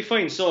 well, they'll be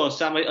fine. So,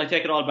 Sam, I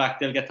take it all back.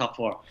 They'll get top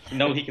 4.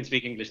 Now he can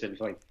speak English, they'll be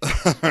fine.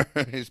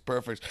 He's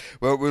perfect.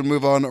 Well, we'll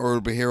move on, or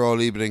we'll be here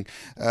all evening.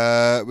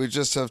 We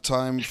just have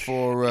time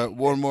for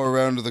one more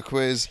round of the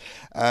quiz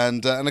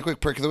and a quick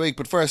prick of the week.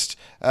 But first,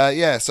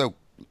 so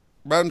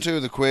round 2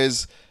 of the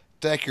quiz.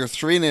 Deck, you're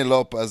 3-0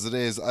 up as it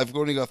is. I've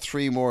only got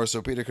 3 more,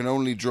 so Peter can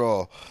only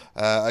draw.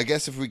 I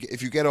guess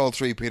if you get all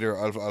 3, Peter,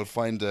 I'll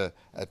find a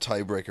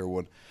tiebreaker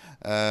one.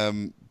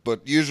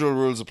 But usual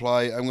rules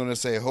apply. I'm going to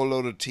say a whole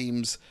load of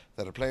teams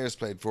that a player's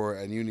played for,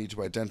 and you need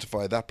to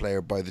identify that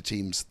player by the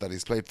teams that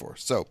he's played for.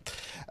 So,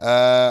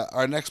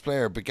 our next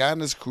player began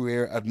his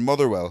career at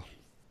Motherwell.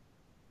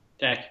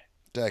 Deck.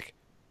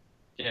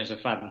 James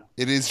McFadden.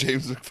 It is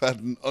James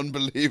McFadden.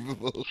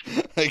 Unbelievable.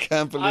 I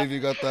can't believe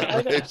you got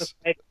that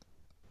right.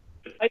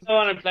 I don't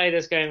want to play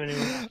this game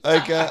anymore. I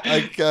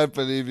can't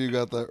believe you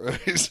got that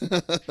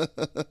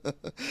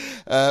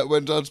right.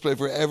 Went on to play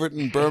for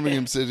Everton,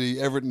 Birmingham City,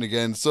 Everton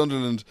again,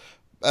 Sunderland,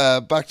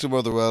 back to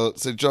Motherwell,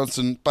 St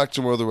Johnstone, back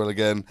to Motherwell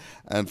again,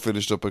 and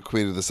finished up at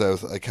Queen of the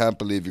South. I can't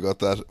believe you got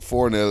that.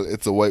 4-0,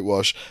 it's a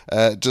whitewash.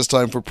 Just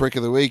time for prick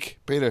of the week.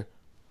 Peter?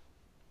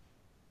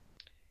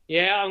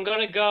 Yeah, I'm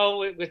going to go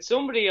with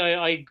somebody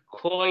I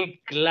quite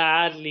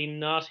gladly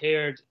not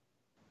heard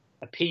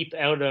a peep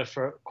out of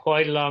for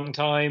quite a long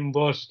time,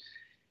 but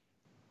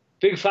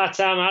big fat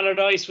Sam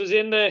Allardyce was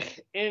in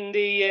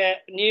the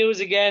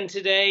news again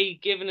today,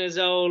 giving his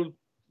old,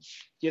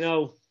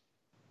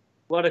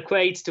 what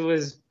equates to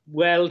his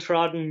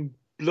well-trodden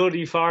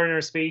bloody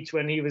foreigner speech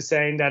when he was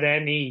saying that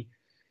he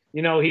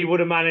would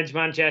have managed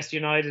Manchester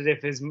United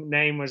if his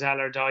name was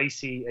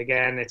Allardyce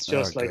again. It's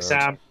just God.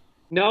 Sam,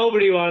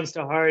 nobody wants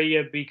to hire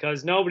you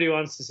because nobody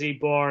wants to see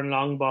boring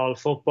long ball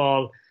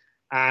football.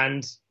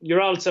 And you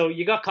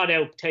got caught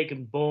out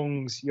taking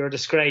bungs. You're a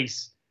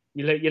disgrace.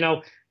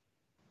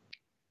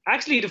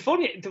 Actually, the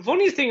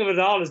funniest thing of it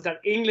all is that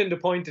England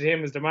appointed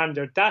him as the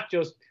manager.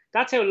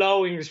 That's how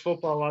low English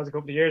football was a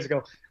couple of years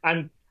ago.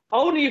 And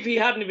only if he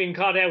hadn't been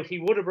caught out, he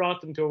would have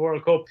brought them to a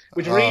World Cup,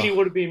 which really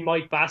would have been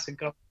Mike Bassett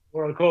Cup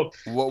World Cup.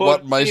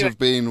 What might have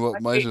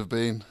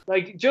been.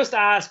 Like, just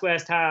ask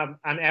West Ham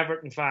and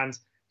Everton fans.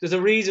 There's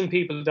a reason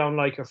people don't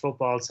like your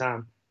football,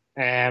 Sam.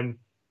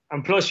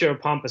 And plus, you're a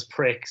pompous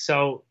prick.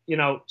 So,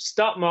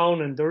 stop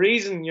moaning. The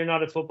reason you're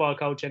not a football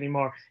coach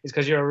anymore is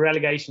because you're a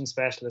relegation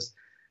specialist.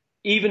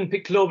 Even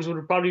clubs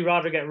would probably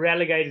rather get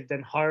relegated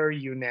than hire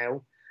you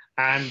now.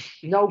 And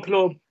no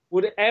club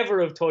would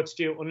ever have touched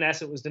you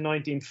unless it was the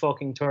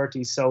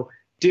 1930s. So,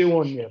 do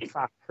one, you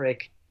fat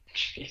prick.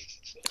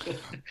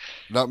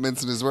 Not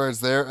mincing his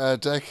words there,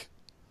 Dick.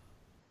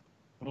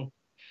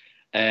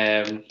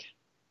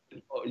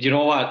 You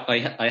know what?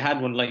 I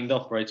had one lined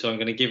up, right? So I'm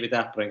going to give you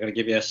that, but I'm going to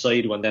give you a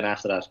side one then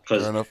after that,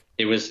 because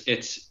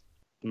it's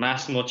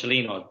Massimo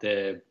Cellino,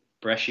 the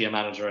Brescia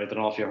manager. I don't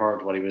know if you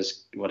heard what he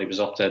was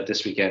up to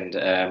this weekend.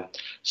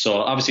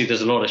 So obviously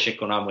there's a lot of shit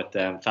going on with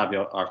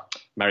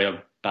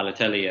Mario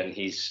Balotelli, and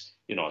he's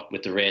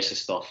with the racist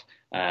stuff.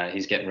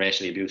 He's getting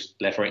racially abused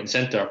left, right, and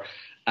centre,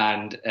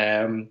 and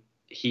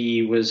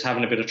he was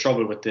having a bit of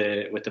trouble with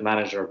the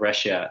manager of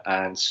Brescia,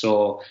 and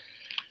so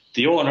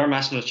the owner,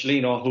 Massimo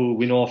Cellino, who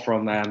we know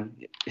from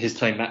his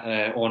time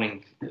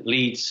owning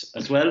Leeds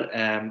as well,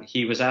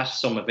 he was at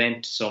some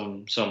event,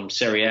 some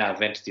Serie A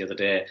event the other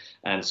day,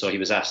 and so he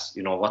was asked,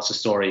 what's the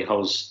story?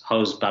 How's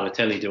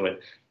Balotelli doing?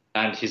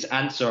 And his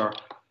answer,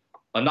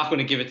 I'm not going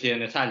to give it to you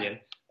in Italian.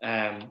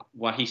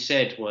 What he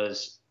said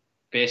was,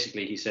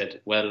 basically, he said,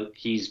 well,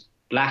 he's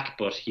black,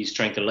 but he's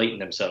trying to lighten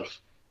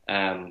himself.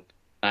 And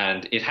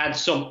it had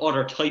some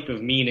other type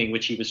of meaning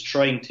which he was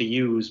trying to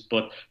use,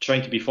 but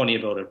trying to be funny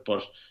about it,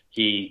 but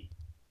he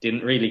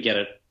didn't really get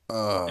it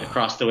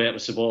across the way it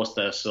was supposed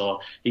to. So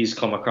he's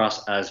come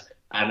across as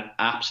an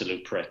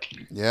absolute prick.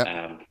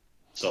 Yeah.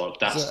 So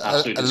that's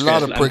absolutely a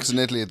lot of pricks in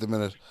Italy at the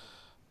minute.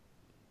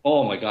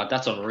 Oh my God,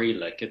 that's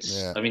unreal. Like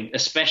I mean,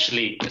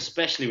 especially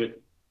with.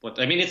 But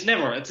I mean, it's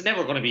never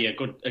going to be a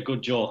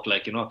good joke, I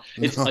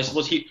suppose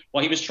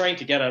what he was trying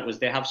to get at was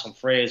they have some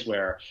phrase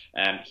where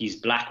he's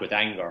black with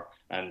anger,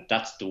 and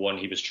that's the one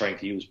he was trying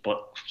to use.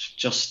 But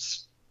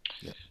just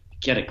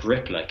get a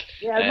grip,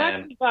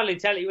 imagine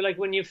Balotelli,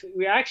 when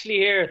we actually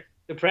hear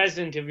the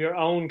president of your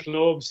own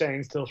club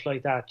saying stuff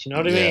like that. You know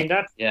what I mean?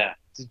 That's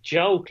it's a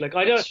joke.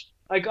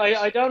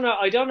 I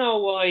don't know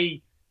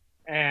why.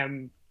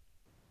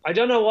 I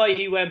don't know why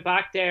he went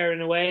back there in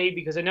a way,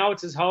 because I know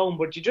it's his home,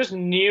 but you just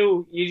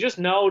know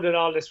that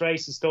all this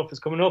racist stuff is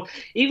coming up.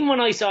 Even when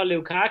I saw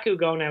Lukaku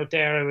going out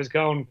there, I was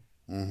going,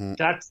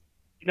 that's,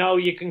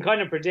 you can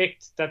kind of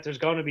predict that there's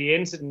going to be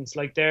incidents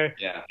like there.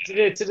 Yeah.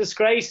 It's a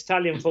disgrace,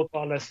 Italian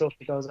football, that stuff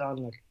that goes on.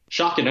 Like,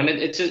 shocking, and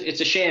it's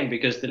a shame,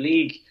 because the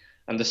league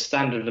and the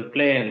standard of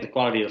play and the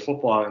quality of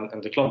football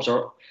and the clubs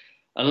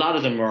a lot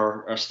of them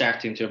are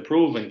starting to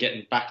improve and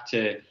getting back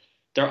to.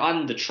 They're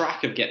on the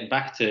track of getting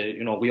back to,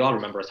 we all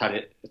remember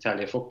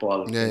Italian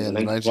football,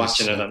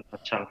 watching it on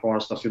Channel 4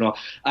 and stuff,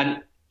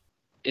 and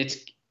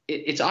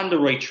it's on the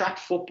right track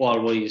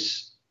football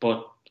wise,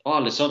 but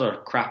all this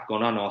other crap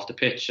going on off the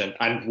pitch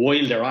and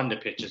while they're on the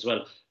pitch as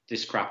well,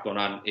 this crap going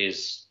on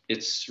it's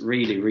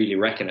really, really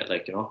wrecking it,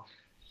 like,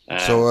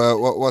 So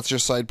what's your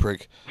side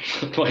prick?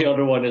 My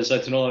other one is, I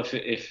don't know if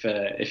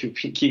you've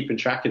been keeping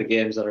track of the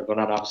games that are going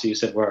on. Obviously, you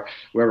said we're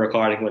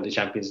recording when the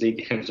Champions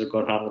League games are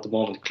going on at the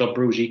moment. Club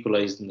Brugge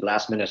equalised in the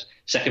last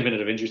second minute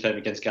of injury time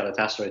against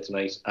Galatasaray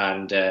tonight,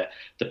 and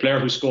the player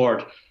who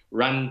scored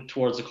ran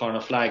towards the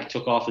corner flag,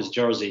 took off his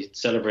jersey,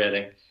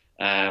 celebrating,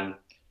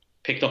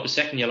 picked up a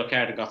second yellow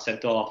card and got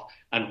sent off.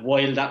 And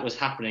while that was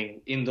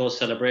happening in those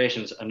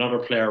celebrations, another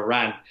player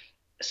ran,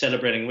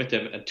 celebrating with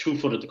him, and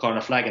 2-footed the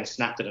corner flag and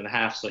snapped it in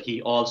half, so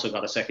he also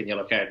got a second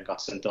yellow card and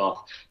got sent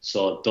off.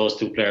 So those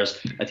two players,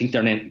 I think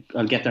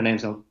I'll get their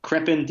names now,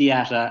 Crepin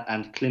Diatta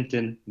and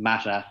Clinton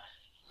Mata.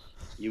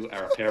 You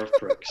are a pair of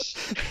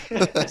pricks.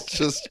 That's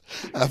just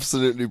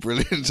absolutely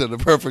brilliant and a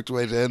perfect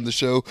way to end the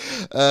show.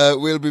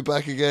 We'll be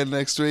back again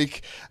next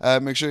week.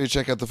 Make sure you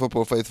check out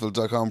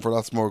thefootballfaithful.com for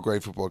lots more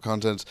great football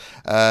content.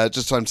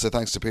 Just time to say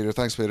thanks to Peter.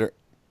 Thanks, Peter.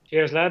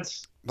 Cheers,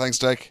 lads. Thanks,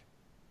 Jack.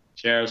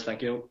 Cheers,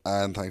 thank you.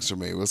 And thanks for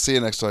me. We'll see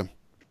you next time.